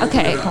help me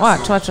Okay. open it up.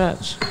 Watch.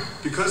 So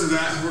because of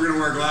that, we're going to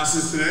wear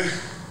glasses today.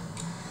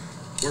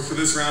 Or for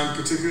this round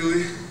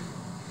particularly.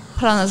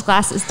 put on those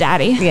glasses,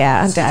 daddy.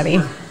 Yeah,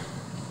 daddy.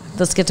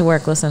 Let's get to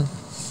work. Listen.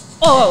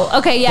 Oh,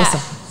 okay, yeah.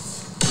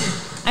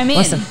 Listen. I'm in.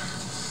 Listen.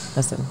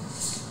 Listen.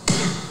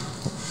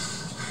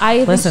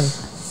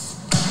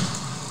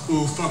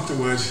 Ooh, fuck the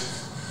wedge.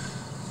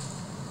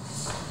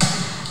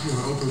 You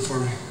want to open for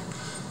me?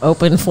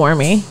 Open for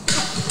me.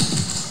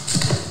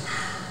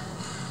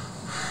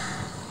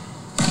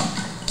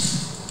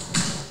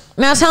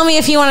 Now tell me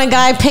if you want a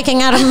guy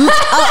picking out a light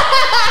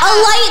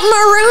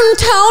maroon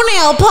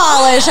toenail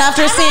polish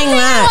after seeing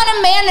that. I want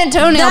a man in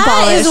toenail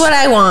polish. That is what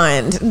I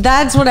want.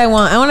 That's what I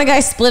want. I want a guy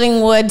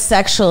splitting wood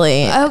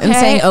sexually and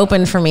saying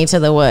open for me to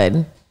the wood.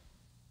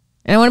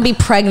 And I want to be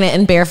pregnant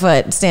and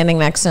barefoot standing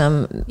next to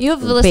him You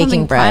have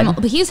baking bread. primal,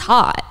 but he's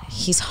hot.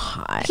 He's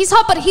hot. He's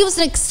hot, but he was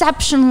an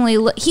exceptionally.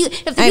 If he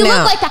looked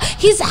know. like that,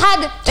 he's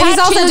had tattoos. And he's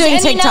also doing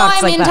and you know TikToks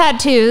I'm like in that.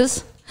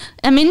 tattoos.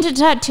 I'm into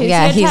tattoos.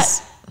 Yeah, He had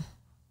he's.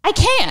 I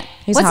can't.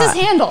 He's What's hot.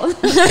 his handle?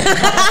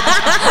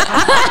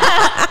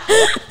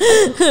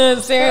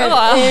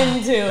 Sarah's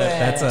into it.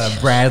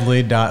 That's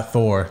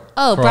Bradley.Thor. Oh,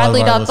 for all of our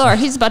Bradley.Thor. listeners.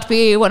 He's about to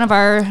be one of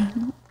our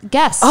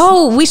guests.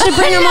 Oh, we should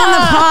bring him on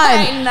the pod.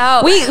 I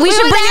know. We should would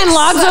bring in act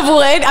logs of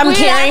wood. I'm we'd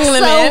carrying act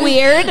them so in.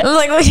 weird. I'm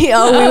like, we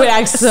would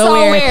act so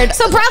weird.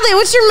 So Bradley,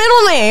 what's your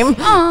middle name?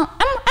 Oh,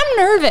 I'm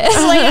nervous.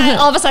 Like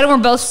all of a sudden, we're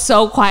both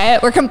so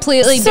quiet. We're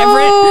completely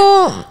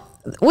different.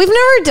 We've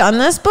never done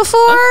this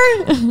before.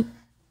 We've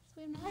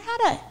never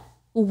had a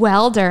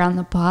welder on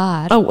the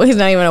pod. Oh, he's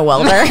not even a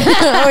welder.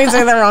 We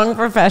say the wrong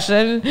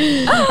profession.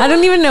 I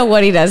don't even know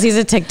what he does. He's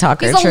a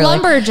TikToker. He's a truly.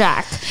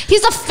 lumberjack.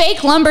 He's a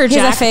fake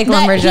lumberjack. He's a fake that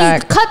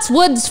lumberjack. He cuts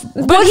woods,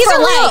 But he's for a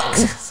real-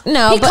 likes.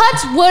 No, he but-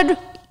 cuts wood.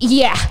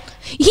 Yeah,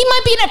 he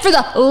might be in it for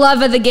the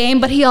love of the game,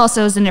 but he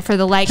also is in it for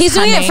the likes. He's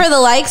doing it honey. for the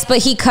likes, but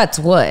he cuts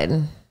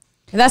wood.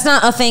 That's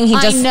not a thing. He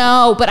just. I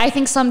know, but I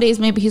think some days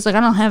maybe he's like, I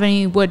don't have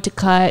any wood to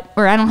cut,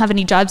 or I don't have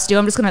any jobs to do.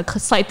 I'm just gonna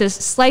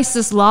slice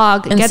this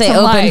log And get say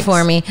some open likes.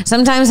 for me.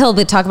 Sometimes he'll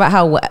talk about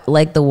how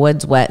like the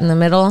wood's wet in the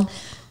middle.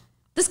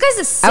 This guy's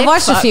a sick I've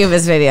watched a fuck. few of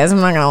his videos. I'm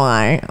not gonna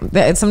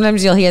lie.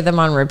 Sometimes you'll hear them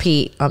on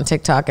repeat on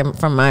TikTok and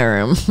from my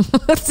room.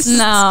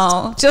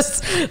 No,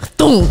 Just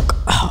thunk,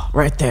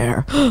 right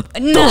there.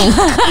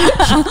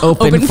 no.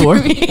 Open for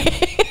me.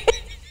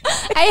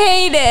 I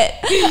hate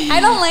it. I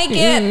don't like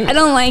it. I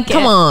don't like it.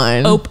 Come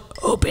on.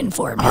 Open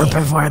for me.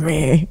 Open for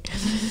me.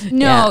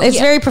 No, Yeah, it's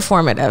yeah. very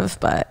performative,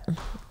 but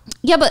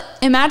Yeah, but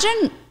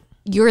imagine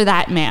you're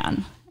that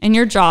man and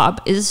your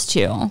job is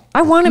to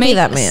I want to be make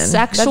that man.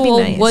 That'd be sexual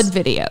nice. wood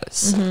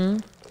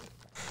videos.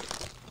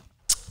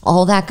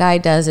 All that guy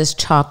does is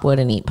chop wood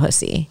and eat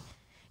pussy.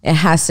 It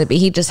has to be.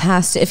 He just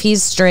has to. If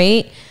he's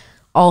straight,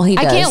 all he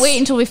does. I can't wait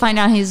until we find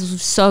out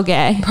he's so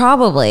gay.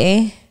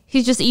 Probably.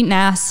 He's just eating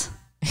ass.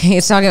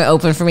 He's talking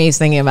open for me. He's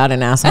thinking about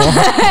an asshole.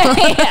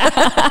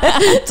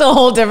 It's a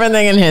whole different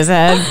thing in his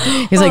head.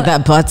 He's like,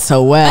 that butt's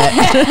so wet.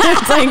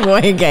 It's like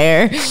way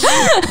gayer.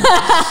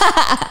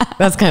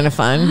 That's kind of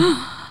fun.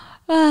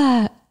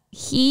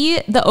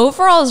 The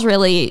overalls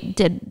really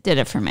did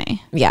it for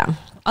me. Yeah.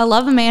 I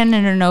love a man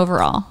in an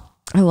overall.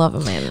 I love a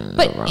man in an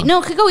overall. But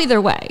no, it could go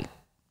either way.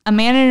 A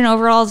man in an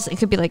overalls, it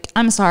could be like,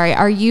 I'm sorry,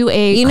 are you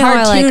a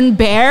cartoon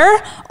bear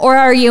or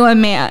are you a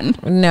man?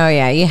 No,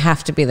 yeah, you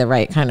have to be the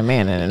right kind of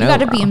man in an overall.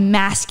 You got to be a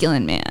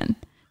masculine man.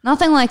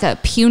 Nothing like a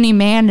puny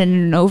man in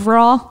an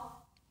overall.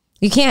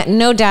 You can't,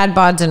 no dad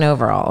bods in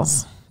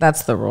overalls.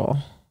 That's the rule.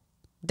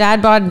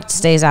 Dad bod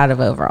stays out of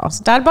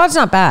overalls. Dad bod's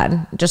not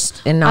bad,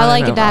 just in not I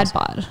like in a dad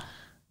overalls. bod.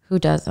 Who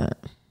doesn't?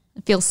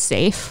 It feels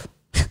safe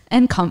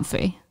and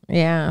comfy.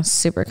 Yeah,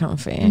 super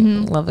comfy.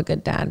 Love a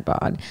good dad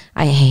bod.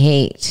 I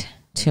hate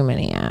too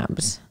many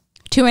abs.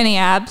 Too many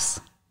abs.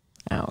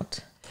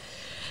 Out.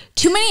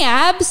 Too many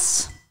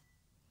abs?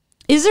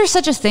 Is there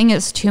such a thing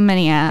as too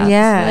many abs?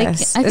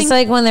 Yes. It's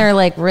like when they're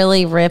like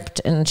really ripped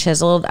and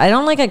chiseled. I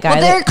don't like a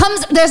guy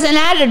there's an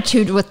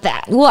attitude with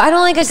that. Well, I don't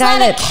like a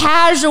guy It's not a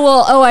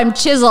casual, I'm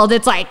chiseled.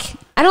 It's like,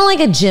 I don't like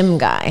a gym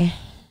guy.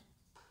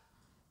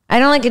 I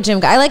don't like a gym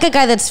guy. I like a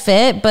guy that's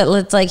fit, but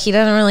it's like he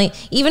doesn't really,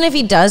 even if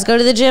he does go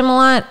to the gym a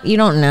lot, you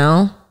don't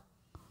know.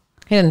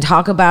 He doesn't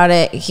talk about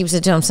it. He keeps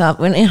it to himself.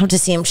 We don't have to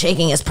see him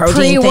shaking his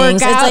protein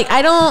things. It's like,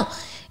 I don't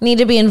need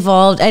to be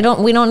involved.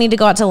 We don't need to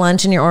go out to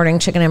lunch and you're ordering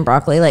chicken and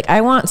broccoli. Like, I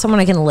want someone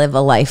I can live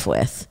a life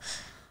with.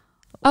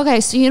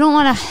 okay, so you don't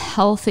want a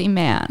healthy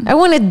man. I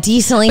want a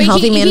decently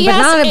healthy man, but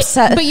not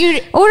upset. But you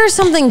order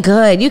something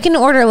good. You can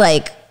order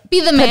like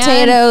be the man.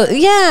 Potato,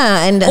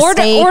 yeah, and a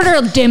steak.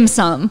 Order dim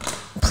sum.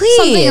 Please.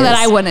 Something that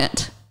I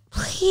wouldn't.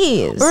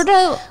 Please.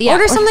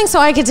 Order something so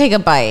I could take a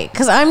bite,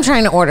 because I'm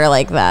trying to order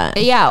like that.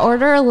 Yeah,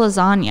 order a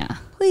lasagna.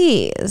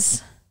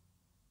 Please.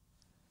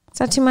 Is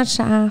that too much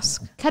to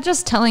ask? Catch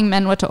us telling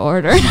men what to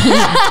order.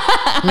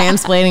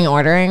 Mansplaining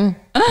ordering.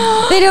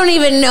 They don't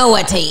even know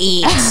what to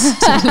eat.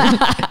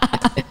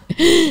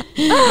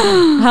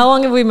 How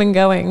long have we been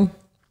going?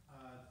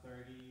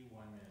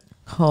 31 minutes.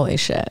 Holy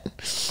shit.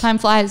 Time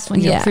flies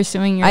when you're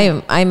pursuing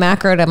your... I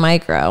macro to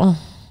micro.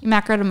 You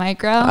macro to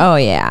micro? Oh,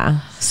 yeah.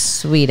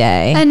 Sweet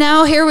A. And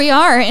now here we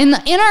are in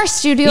our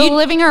studio,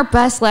 living our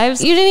best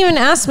lives. You didn't even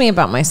ask me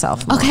about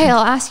myself. Mom. Okay,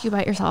 I'll ask you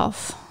about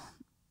yourself.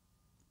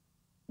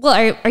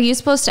 Well, are you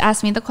supposed to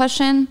ask me the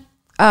question?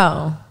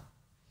 Oh.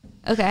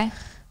 Okay.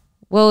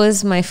 What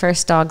was my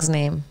first dog's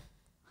name?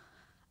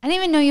 I didn't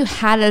even know you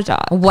had a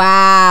dog.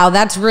 Wow,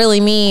 that's really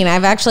mean.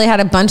 I've actually had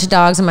a bunch of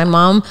dogs, and my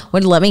mom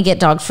would let me get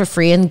dogs for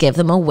free and give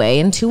them away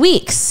in 2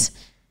 weeks.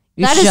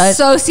 That is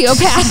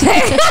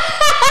sociopathic.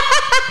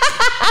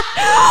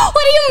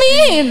 What do you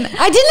mean?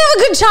 I didn't have a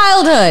good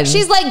childhood.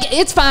 She's like,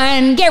 it's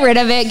fine. Get rid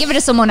of it. Give it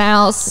to someone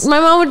else. My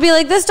mom would be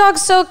like, this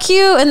dog's so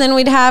cute. And then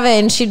we'd have it,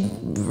 and she'd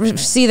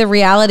see the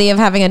reality of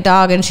having a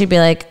dog. And she'd be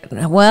like,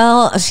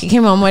 well, she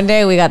came home one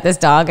day. We got this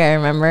dog. I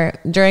remember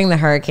during the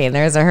hurricane,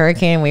 there was a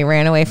hurricane. We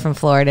ran away from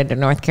Florida to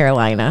North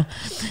Carolina.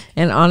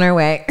 And on our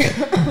way,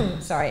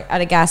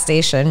 at a gas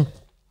station,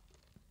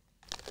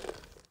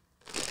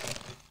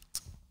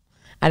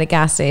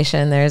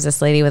 there's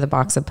this lady with a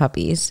box of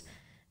puppies.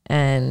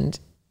 And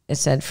it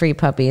said free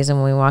puppies.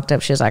 And when we walked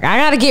up, she was like, I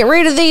got to get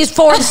rid of these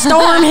before the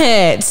storm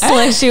hits.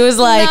 Like, she was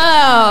like,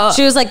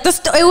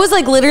 it was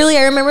like literally,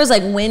 I remember it was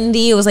like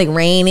windy. It was like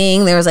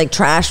raining. There was like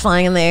trash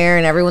flying in the air,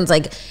 and everyone's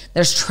like,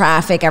 there's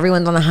traffic.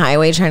 Everyone's on the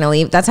highway trying to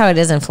leave. That's how it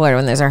is in Florida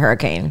when there's a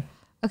hurricane.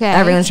 Okay.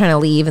 Everyone's trying to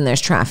leave and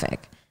there's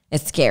traffic.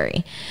 It's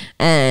scary.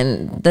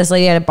 And this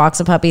lady had a box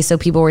of puppies, so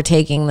people were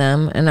taking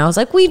them. And I was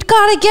like, we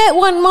got to get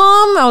one,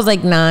 Mom. I was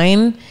like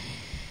 9.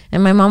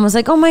 And my mom was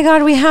like, oh my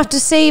God, we have to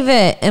save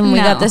it. And we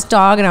got this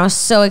dog, and I was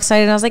so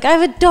excited. I was like, I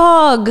have a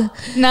dog.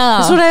 No.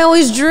 That's what I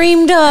always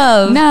dreamed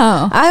of.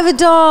 No. I have a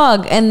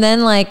dog. And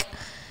then like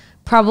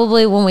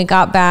probably when we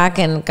got back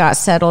and got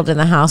settled in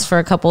the house for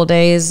a couple of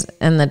days,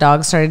 and the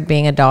dog started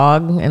being a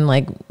dog and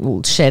like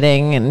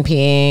shitting and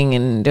peeing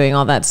and doing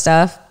all that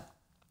stuff,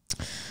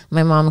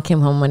 my mom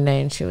came home one day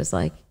and she was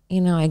like,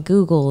 you know, I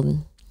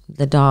Googled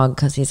the dog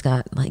because he's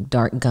got like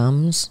dark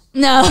gums.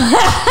 No.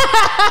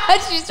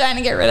 She's trying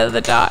to get rid of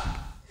the dog.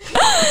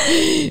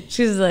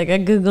 She's like, I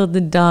Googled the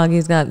dog.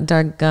 He's got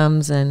dark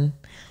gums, and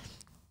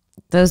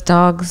those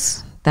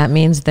dogs, that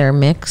means they're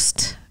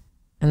mixed,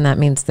 and that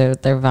means they're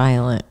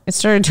violent. It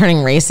started turning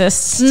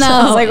racist. No. So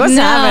I was like, what's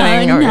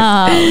happening?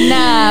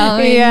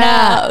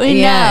 Yeah.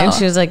 And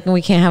she was like,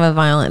 we can't have a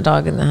violent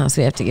dog in the house.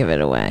 We have to give it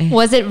away.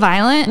 Was it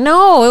violent?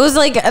 No, it was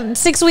like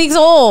 6 weeks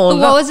old.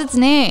 What was its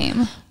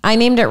name? I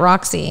named it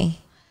Roxy.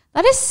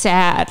 That is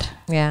sad.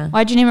 Yeah.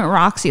 Why'd you name it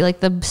Roxy? Like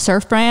the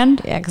surf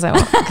brand? Yeah, because I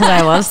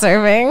love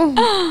surfing.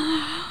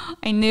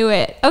 I knew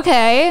it.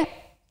 Okay.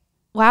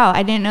 Wow,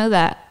 I didn't know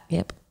that.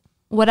 Yep.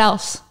 What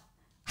else?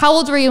 How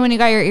old were you when you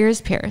got your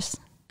ears pierced?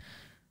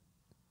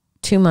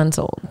 2 months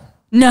old.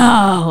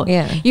 No.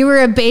 Yeah. You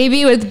were a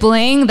baby with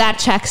bling? That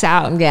checks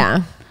out.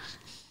 Yeah.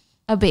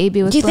 A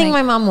baby with Do you bling. think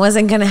my mom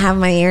wasn't going to have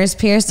my ears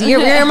pierced?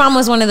 Your mom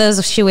was one of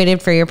those, she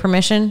waited for your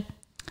permission?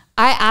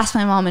 I asked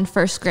my mom in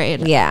first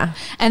grade. Yeah.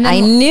 And then I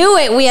knew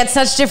it. We had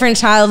such different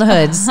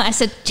childhoods. I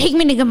said, take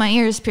me to get my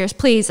ears pierced,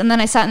 please. And then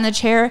I sat in the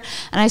chair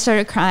and I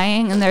started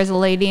crying. And there's a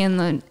lady in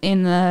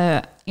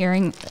the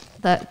earring,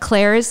 the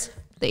Claire's,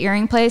 the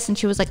earring place. And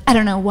she was like, I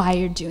don't know why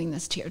you're doing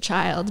this to your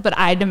child, but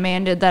I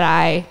demanded that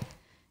I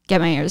get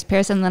my ears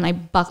pierced. And then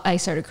I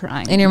started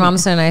crying. And your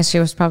mom's so nice. She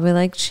was probably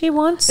like, she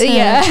wants it.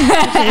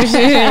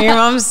 Yeah. Your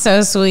mom's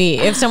so sweet.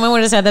 If someone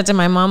would have said that to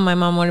my mom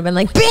would have been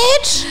like,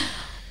 bitch.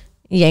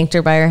 Yanked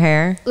her by her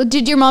hair.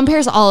 Did your mom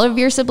pierce all of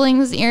your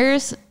siblings'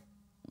 ears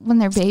when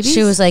they're babies?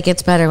 She was like,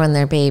 it's better when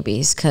they're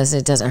babies because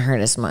it doesn't hurt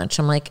as much.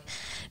 I'm like,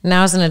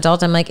 now as an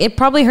adult, I'm like, it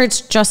probably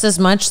hurts just as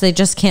much. They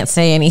just can't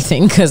say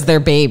anything because they're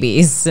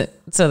babies.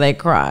 So they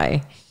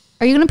cry.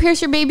 Are you going to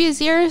pierce your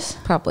baby's ears?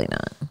 Probably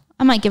not.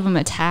 I might give him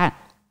a tat.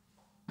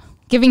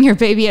 Giving your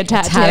baby a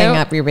tattoo. Tatting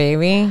up your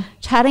baby.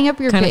 Tatting up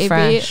your Kinda baby.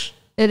 fresh.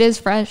 It is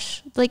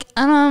fresh. Like,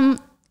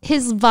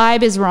 his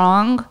vibe is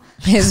wrong.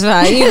 His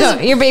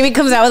vibe. Your baby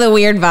comes out with a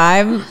weird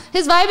vibe.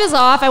 His vibe is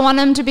off. I want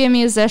him to be a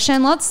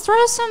musician. Let's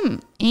throw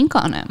some ink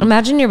on him.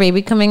 Imagine your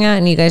baby coming out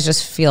and you guys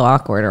just feel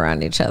awkward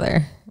around each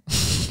other.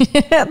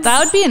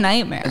 That would be a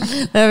nightmare.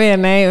 That'd be a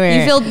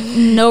nightmare. You feel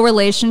no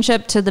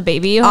relationship to the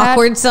baby you had?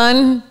 awkward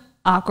son.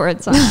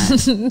 Awkward son.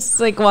 Just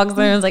like walks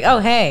there and is like, oh,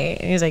 hey.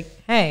 And he's like,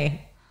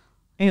 hey.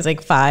 And he's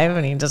like 5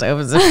 and he just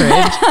opens the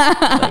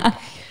fridge.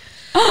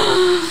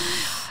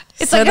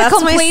 It's So like a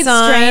that's my complete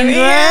son. stranger.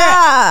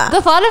 Yeah.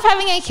 The thought of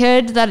having a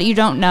kid that you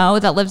don't know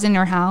that lives in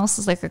your house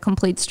is like a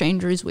complete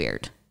stranger is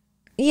weird.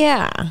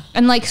 Yeah.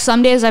 And like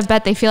some days I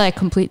bet they feel like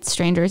complete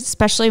strangers,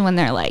 especially when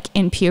they're like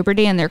in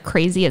puberty and they're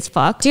crazy as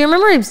fuck. Do you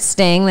remember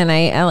staying the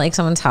night at like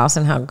someone's house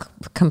and how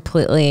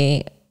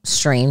completely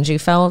strange you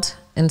felt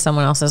in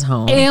someone else's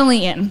home?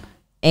 Alien.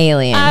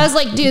 I was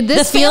like, dude,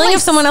 this the feeling family-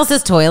 of someone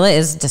else's toilet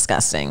is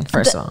disgusting,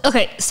 first of all.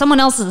 Okay, someone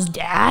else's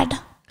dad.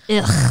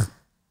 Ugh.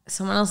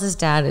 Someone else's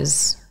dad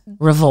is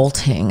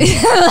revolting.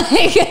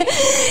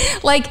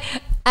 like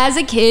as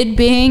a kid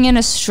being in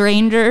a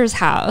stranger's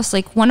house,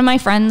 like one of my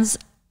friends'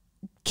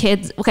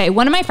 kids, I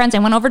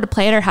went over to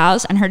play at her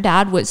house and her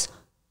dad was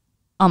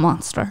a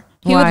monster.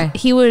 Why?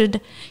 He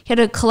had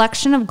a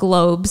collection of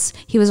globes.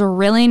 He was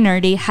really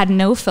nerdy, had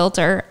no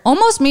filter,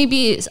 almost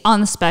maybe on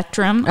the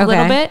spectrum a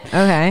little bit.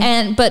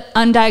 Okay. But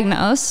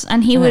undiagnosed.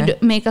 And he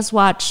would make us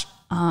watch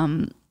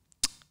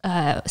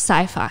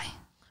sci-fi.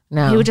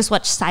 No. He would just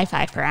watch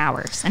sci-fi for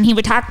hours and he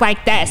would talk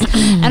like this.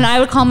 And I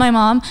would call my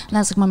mom and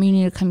I was like, Mom, you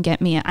need to come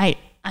get me.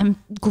 I'm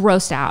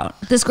grossed out.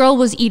 This girl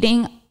was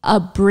eating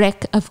a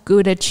brick of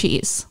Gouda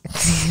cheese.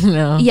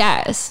 No.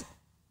 Yes.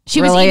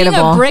 She was eating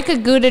a brick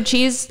of Gouda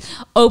cheese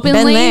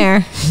openly. Been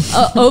there.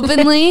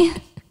 Openly.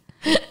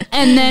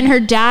 And then her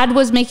dad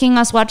was making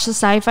us watch the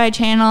Sci-Fi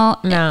Channel.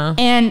 No.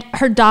 And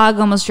her dog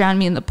almost drowned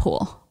me in the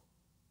pool.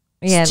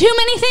 Yeah. It's too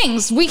many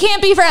things. We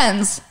can't be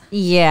friends.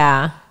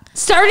 Yeah.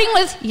 Starting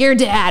with your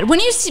dad. When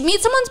you meet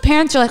someone's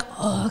parents, you're like,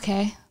 oh,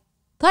 okay.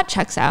 That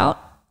checks out.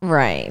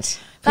 Right.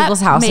 That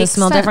People's houses makes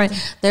smell sense.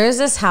 different. There's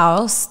this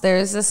house,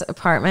 there's this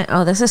apartment.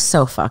 Oh, this is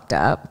so fucked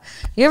up.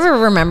 You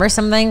ever remember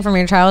something from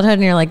your childhood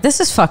and you're like, this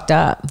is fucked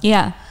up?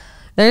 Yeah.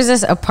 There's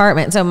this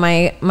apartment. So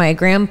my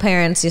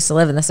grandparents used to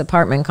live in this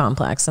apartment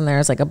complex and there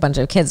was like a bunch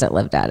of kids that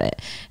lived at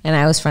it. And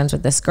I was friends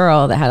with this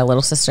girl that had a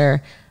little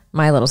sister,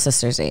 my little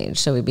sister's age.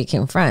 So we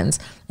became friends.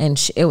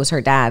 And it was her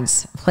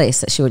dad's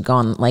place that she would go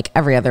on like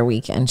every other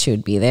weekend. She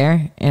would be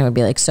there and it would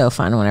be like so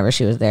fun whenever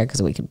she was there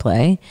because we could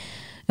play.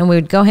 And we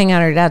would go hang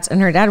out at her dad's,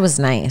 and her dad was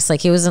nice.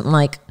 Like he wasn't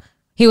like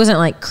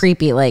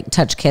creepy, like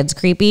touch kids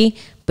creepy,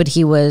 but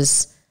he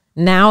was,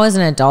 now as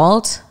an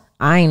adult,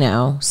 I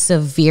know,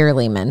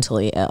 severely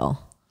mentally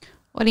ill.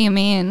 What do you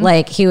mean?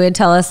 Like he would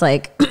tell us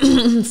like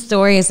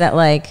stories that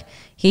like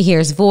he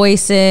hears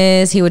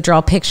voices. He would draw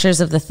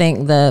pictures of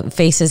the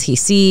faces he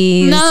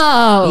sees.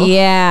 No.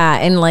 Yeah.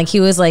 And like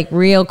he was like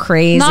real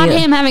crazy. Not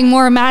him having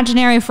more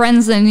imaginary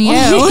friends than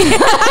you.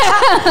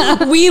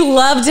 We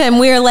loved him.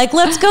 We were like,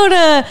 let's go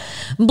to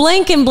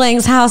blank and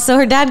blank's house so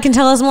her dad can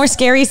tell us more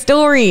scary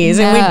stories.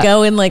 And we'd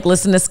go and like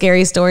listen to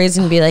scary stories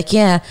and be like,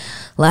 yeah,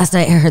 last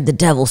night I heard the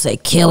devil say,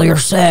 kill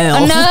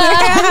yourself.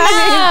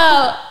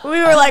 No. We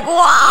were like,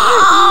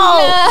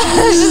 wow.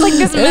 It's just like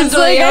this It's mental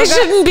like, I yoga.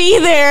 shouldn't be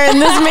there in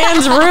this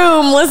man's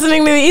room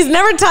listening to he's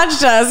never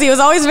touched us. He was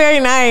always very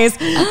nice,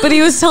 but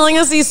he was telling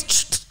us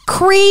these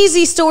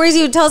crazy stories.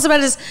 He would tell us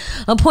about his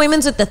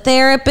appointments with the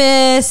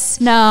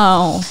therapist.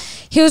 No.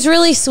 He was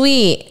really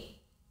sweet.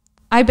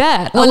 I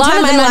bet. One A lot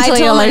time of the I lied mentally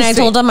to him ill and are I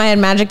told him I had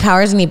magic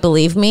powers and he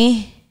believed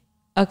me.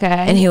 Okay.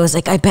 And he was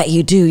like, I bet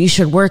you do. You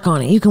should work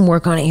on it. You can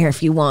work on it here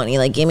if you want. He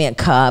like gave me a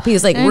cup. He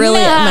was like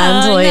really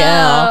mentally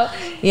ill.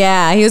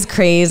 Yeah, he was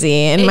crazy.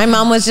 And my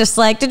mom was just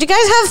like, did you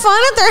guys have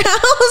fun at their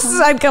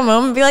house? I'd come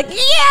home and be like,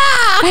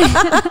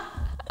 yeah.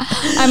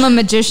 I'm a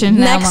magician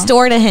now. Next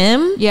door to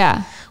him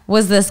Yeah.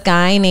 was this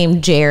guy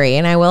named Jerry.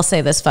 And I will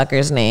say this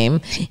fucker's name.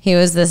 He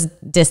was this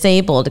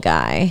disabled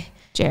guy.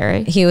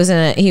 Jerry. He was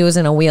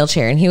in a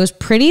wheelchair, and he was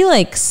pretty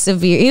like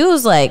severe. He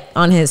was like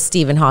on his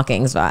Stephen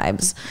Hawking's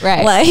vibes,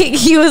 right? Like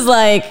he was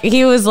like,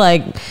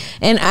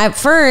 and at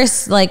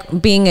first,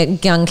 like being a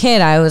young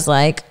kid, I was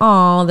like,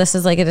 oh, this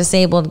is like a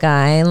disabled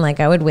guy, and like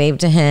I would wave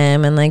to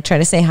him and like try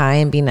to say hi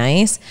and be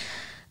nice.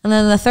 And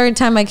then the third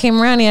time I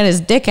came around, he had his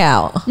dick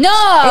out. No.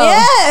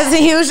 Yes.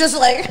 And he was just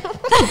like,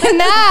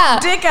 nah.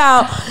 Dick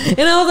out.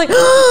 And I was like,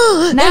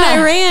 oh. Nah. And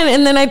I ran.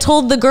 And then I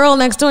told the girl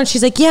next door, and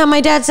she's like, yeah,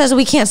 my dad says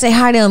we can't say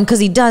hi to him because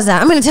he does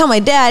that. I'm going to tell my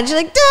dad. She's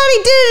like, Dad,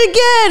 he did it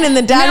again. And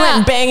the dad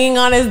went banging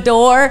on his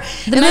door.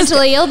 The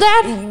mentally ill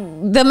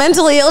dad? The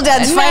mentally ill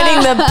dad's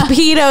fighting the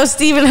pedo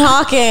Stephen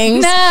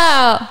Hawking.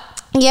 No.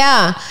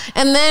 Yeah.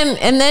 And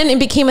then it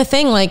became a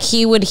thing. Like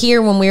he would hear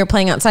when we were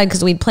playing outside,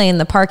 because we'd play in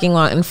the parking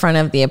lot in front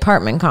of the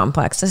apartment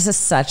complex. This is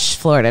such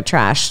Florida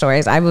trash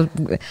stories.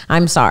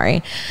 I'm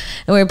sorry.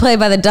 And we would play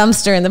by the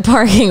dumpster in the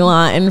parking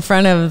lot in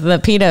front of the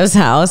pedo's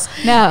house.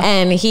 No.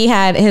 And he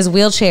had his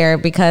wheelchair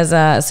because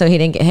so he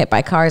didn't get hit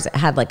by cars. It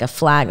had like a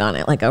flag on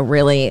it, like a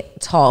really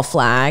tall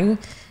flag.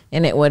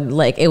 And it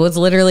was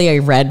literally a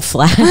red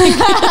flag.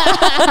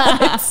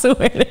 I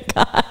swear to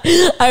God.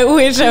 I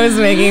wish I was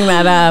making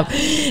that up.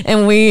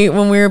 And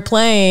when we were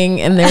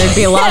playing and there would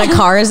be a lot of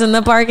cars in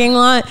the parking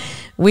lot,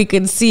 we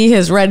could see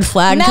his red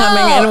flag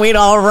coming, and we'd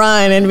all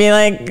run and be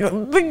like, the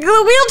wheelchair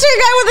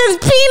guy with his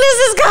penis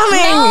is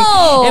coming.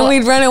 No. And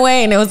we'd run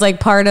away, and it was like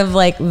part of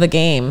like the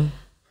game.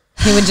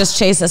 He would just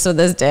chase us with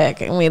his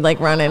dick, and we'd like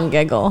run and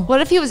giggle.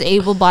 What if he was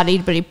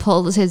able-bodied, but he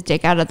pulled his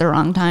dick out at the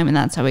wrong time, and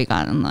that's how he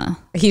got in the...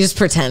 He's just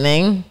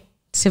pretending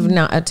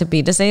to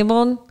be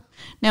disabled?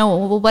 No,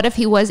 well, what if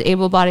he was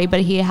able-bodied, but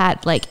he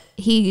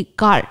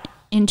got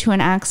into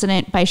an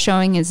accident by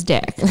showing his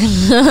dick?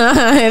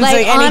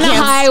 like on a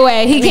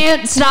highway. He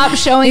can't stop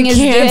showing his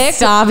dick. He can't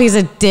stop. He's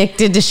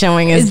addicted to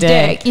showing his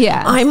dick.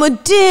 Yeah. I'm a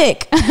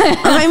dick.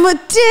 I'm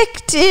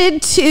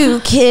addicted to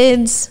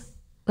kids.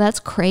 That's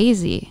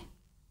crazy.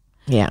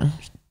 Yeah.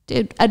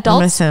 Dude,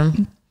 adults. I miss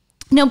him.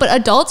 No, but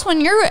adults, when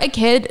you're a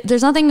kid,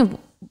 there's nothing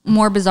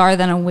more bizarre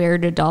than a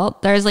weird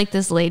adult. There's like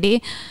this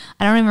lady,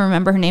 I don't even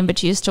remember her name, but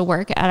she used to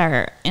work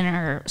at in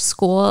our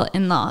school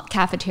in the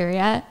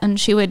cafeteria, and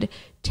she would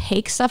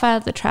take stuff out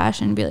of the trash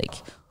and be like,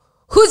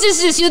 whose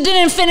is this? You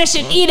didn't finish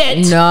it. Eat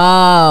it.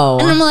 No.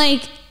 And I'm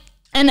like,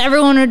 and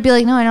everyone would be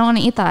like, no, I don't want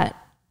to eat that.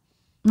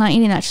 I'm not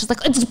eating that. She's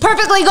like, it's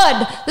perfectly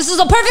good. This is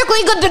a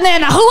perfectly good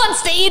banana. Who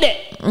wants to eat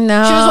it?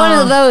 No. She was one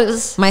of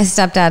those. My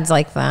stepdad's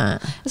like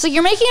that. It's like,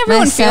 you're making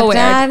everyone feel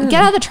weird. Get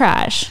out of the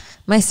trash.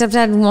 My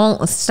stepdad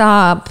won't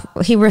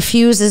stop. He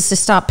refuses to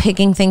stop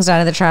picking things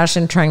out of the trash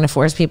and trying to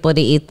force people to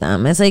eat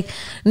them. It's like,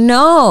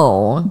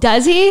 no.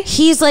 Does he?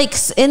 He's like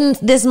in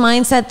this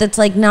mindset that's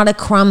like not a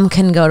crumb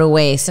can go to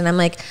waste. And I'm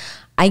like,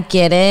 I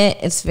get it.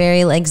 It's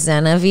very like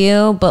Zen of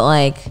you, but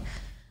like,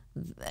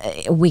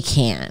 we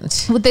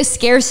can't. With this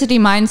scarcity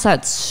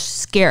mindset's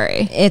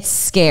scary. It's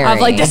scary.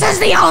 Of like, this is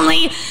the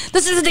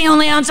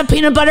only ounce of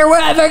peanut butter we're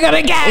ever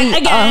gonna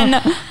get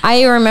again.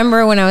 I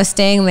remember when I was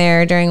staying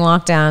there during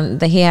lockdown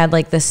that he had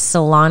like this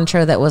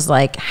cilantro that was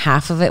like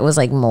half of it was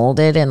like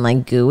molded and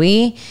like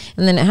gooey,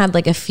 and then it had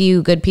like a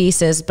few good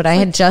pieces, but I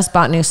had just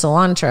bought new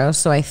cilantro,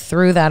 so I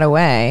threw that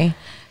away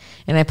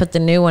and I put the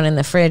new one in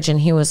the fridge, and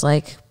he was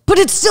like, but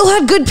it still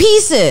had good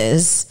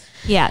pieces.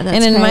 Yeah, that's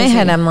and in crazy. my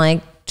head I'm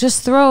like,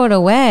 just throw it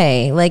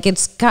away. Like,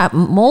 it's got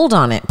mold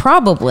on it,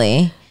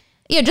 probably.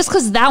 Yeah, just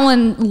because that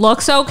one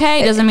looks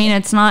okay doesn't mean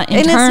it's not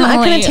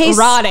internally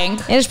rotting.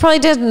 It's probably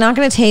just not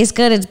going to taste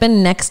good. It's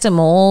been next to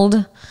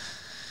mold.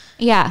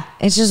 Yeah,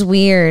 it's just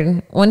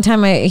weird. One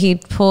time I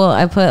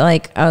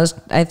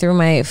threw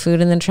my food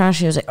in the trash.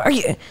 He was like,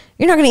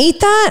 you're not going to eat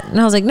that? And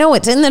I was like, no,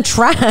 it's in the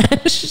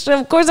trash.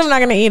 Of course I'm not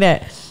going to eat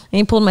it. And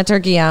he pulled my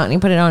turkey out and he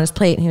put it on his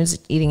plate and he was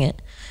eating it.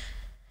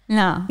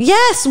 No.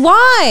 Yes.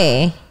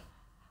 Why?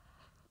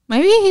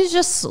 Maybe he's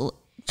just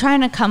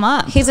trying to come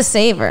up. He's a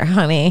saver,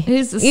 honey.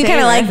 He's a You kind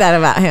of like that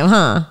about him,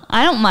 huh?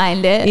 I don't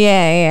mind it.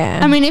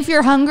 Yeah. I mean, if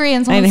you're hungry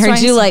and someone's her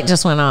Jew light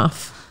just went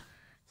off.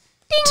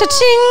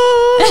 Cha-ching.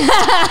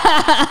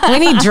 We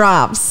need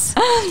drops.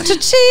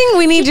 Cha-ching.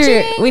 We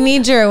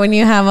need your when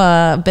you have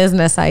a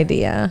business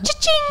idea.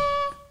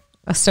 Cha-ching.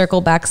 A circle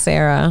back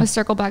Sarah. A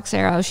circle back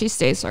Sarah. She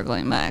stays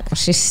circling back.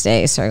 She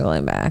stays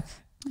circling back.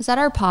 Is that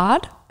our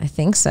pod? I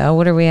think so.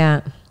 What are we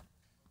at?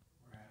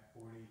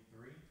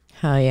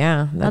 Hell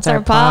yeah. That's our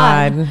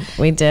pod.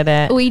 We did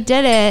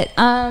it.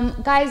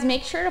 Guys,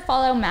 make sure to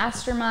follow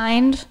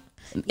Mastermind.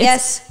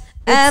 Yes.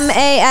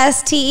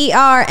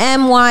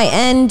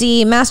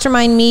 MASTERMYND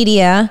Mastermind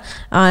Media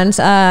on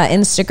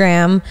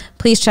Instagram.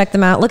 Please check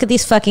them out. Look at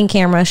these fucking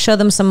cameras. Show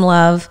them some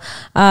love.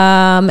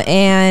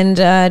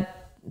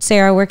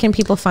 Sarah, where can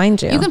people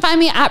find you? You can find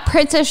me at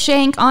Princess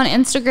Shank on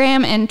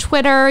Instagram and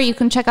Twitter. You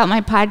can check out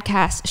my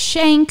podcast,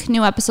 Shank.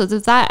 New episodes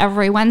of that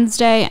every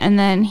Wednesday. And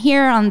then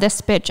here on This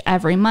Bitch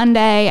every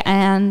Monday.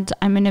 And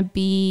I'm going to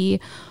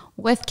be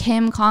with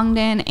Kim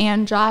Congdon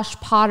and Josh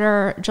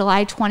Potter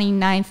July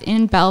 29th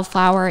in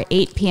Bellflower,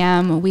 8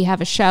 p.m. We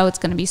have a show. It's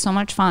going to be so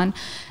much fun.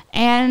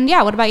 And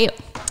yeah, what about you?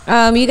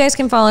 You guys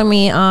can follow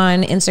me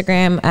on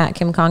Instagram at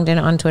Kim Congdon,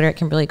 on Twitter at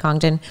Kimberly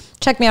Congdon.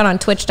 Check me out on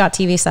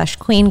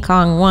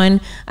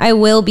twitch.tv/QueenKong1. I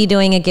will be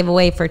doing a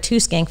giveaway for 2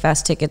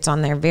 Skankfest tickets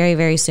on there very,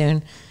 very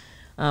soon.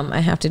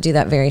 I have to do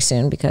that very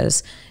soon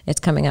because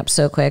it's coming up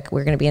so quick.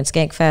 We're going to be in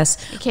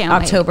Skankfest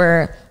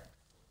October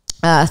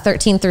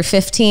 13th through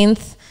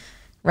 15th,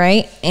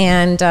 right?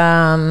 And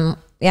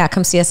yeah,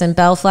 come see us in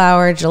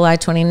Bellflower, July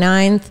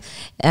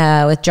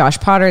 29th with Josh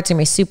Potter. It's going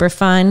to be super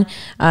fun.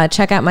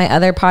 Check out my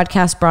other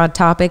podcast, Broad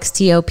Topix,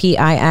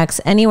 Topix,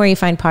 anywhere you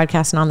find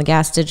podcasts and on the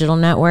Gas Digital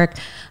Network.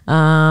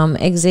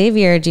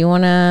 Xavier, do you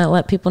want to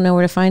let people know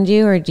where to find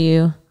you, or do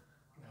you?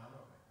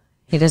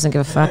 He doesn't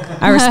give a fuck.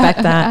 I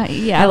respect that.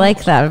 Yeah, I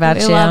like that about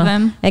you. Love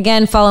him.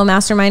 Again, follow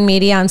Mastermind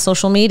Media on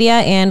social media,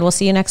 and we'll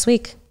see you next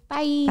week.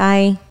 Bye.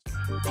 Bye.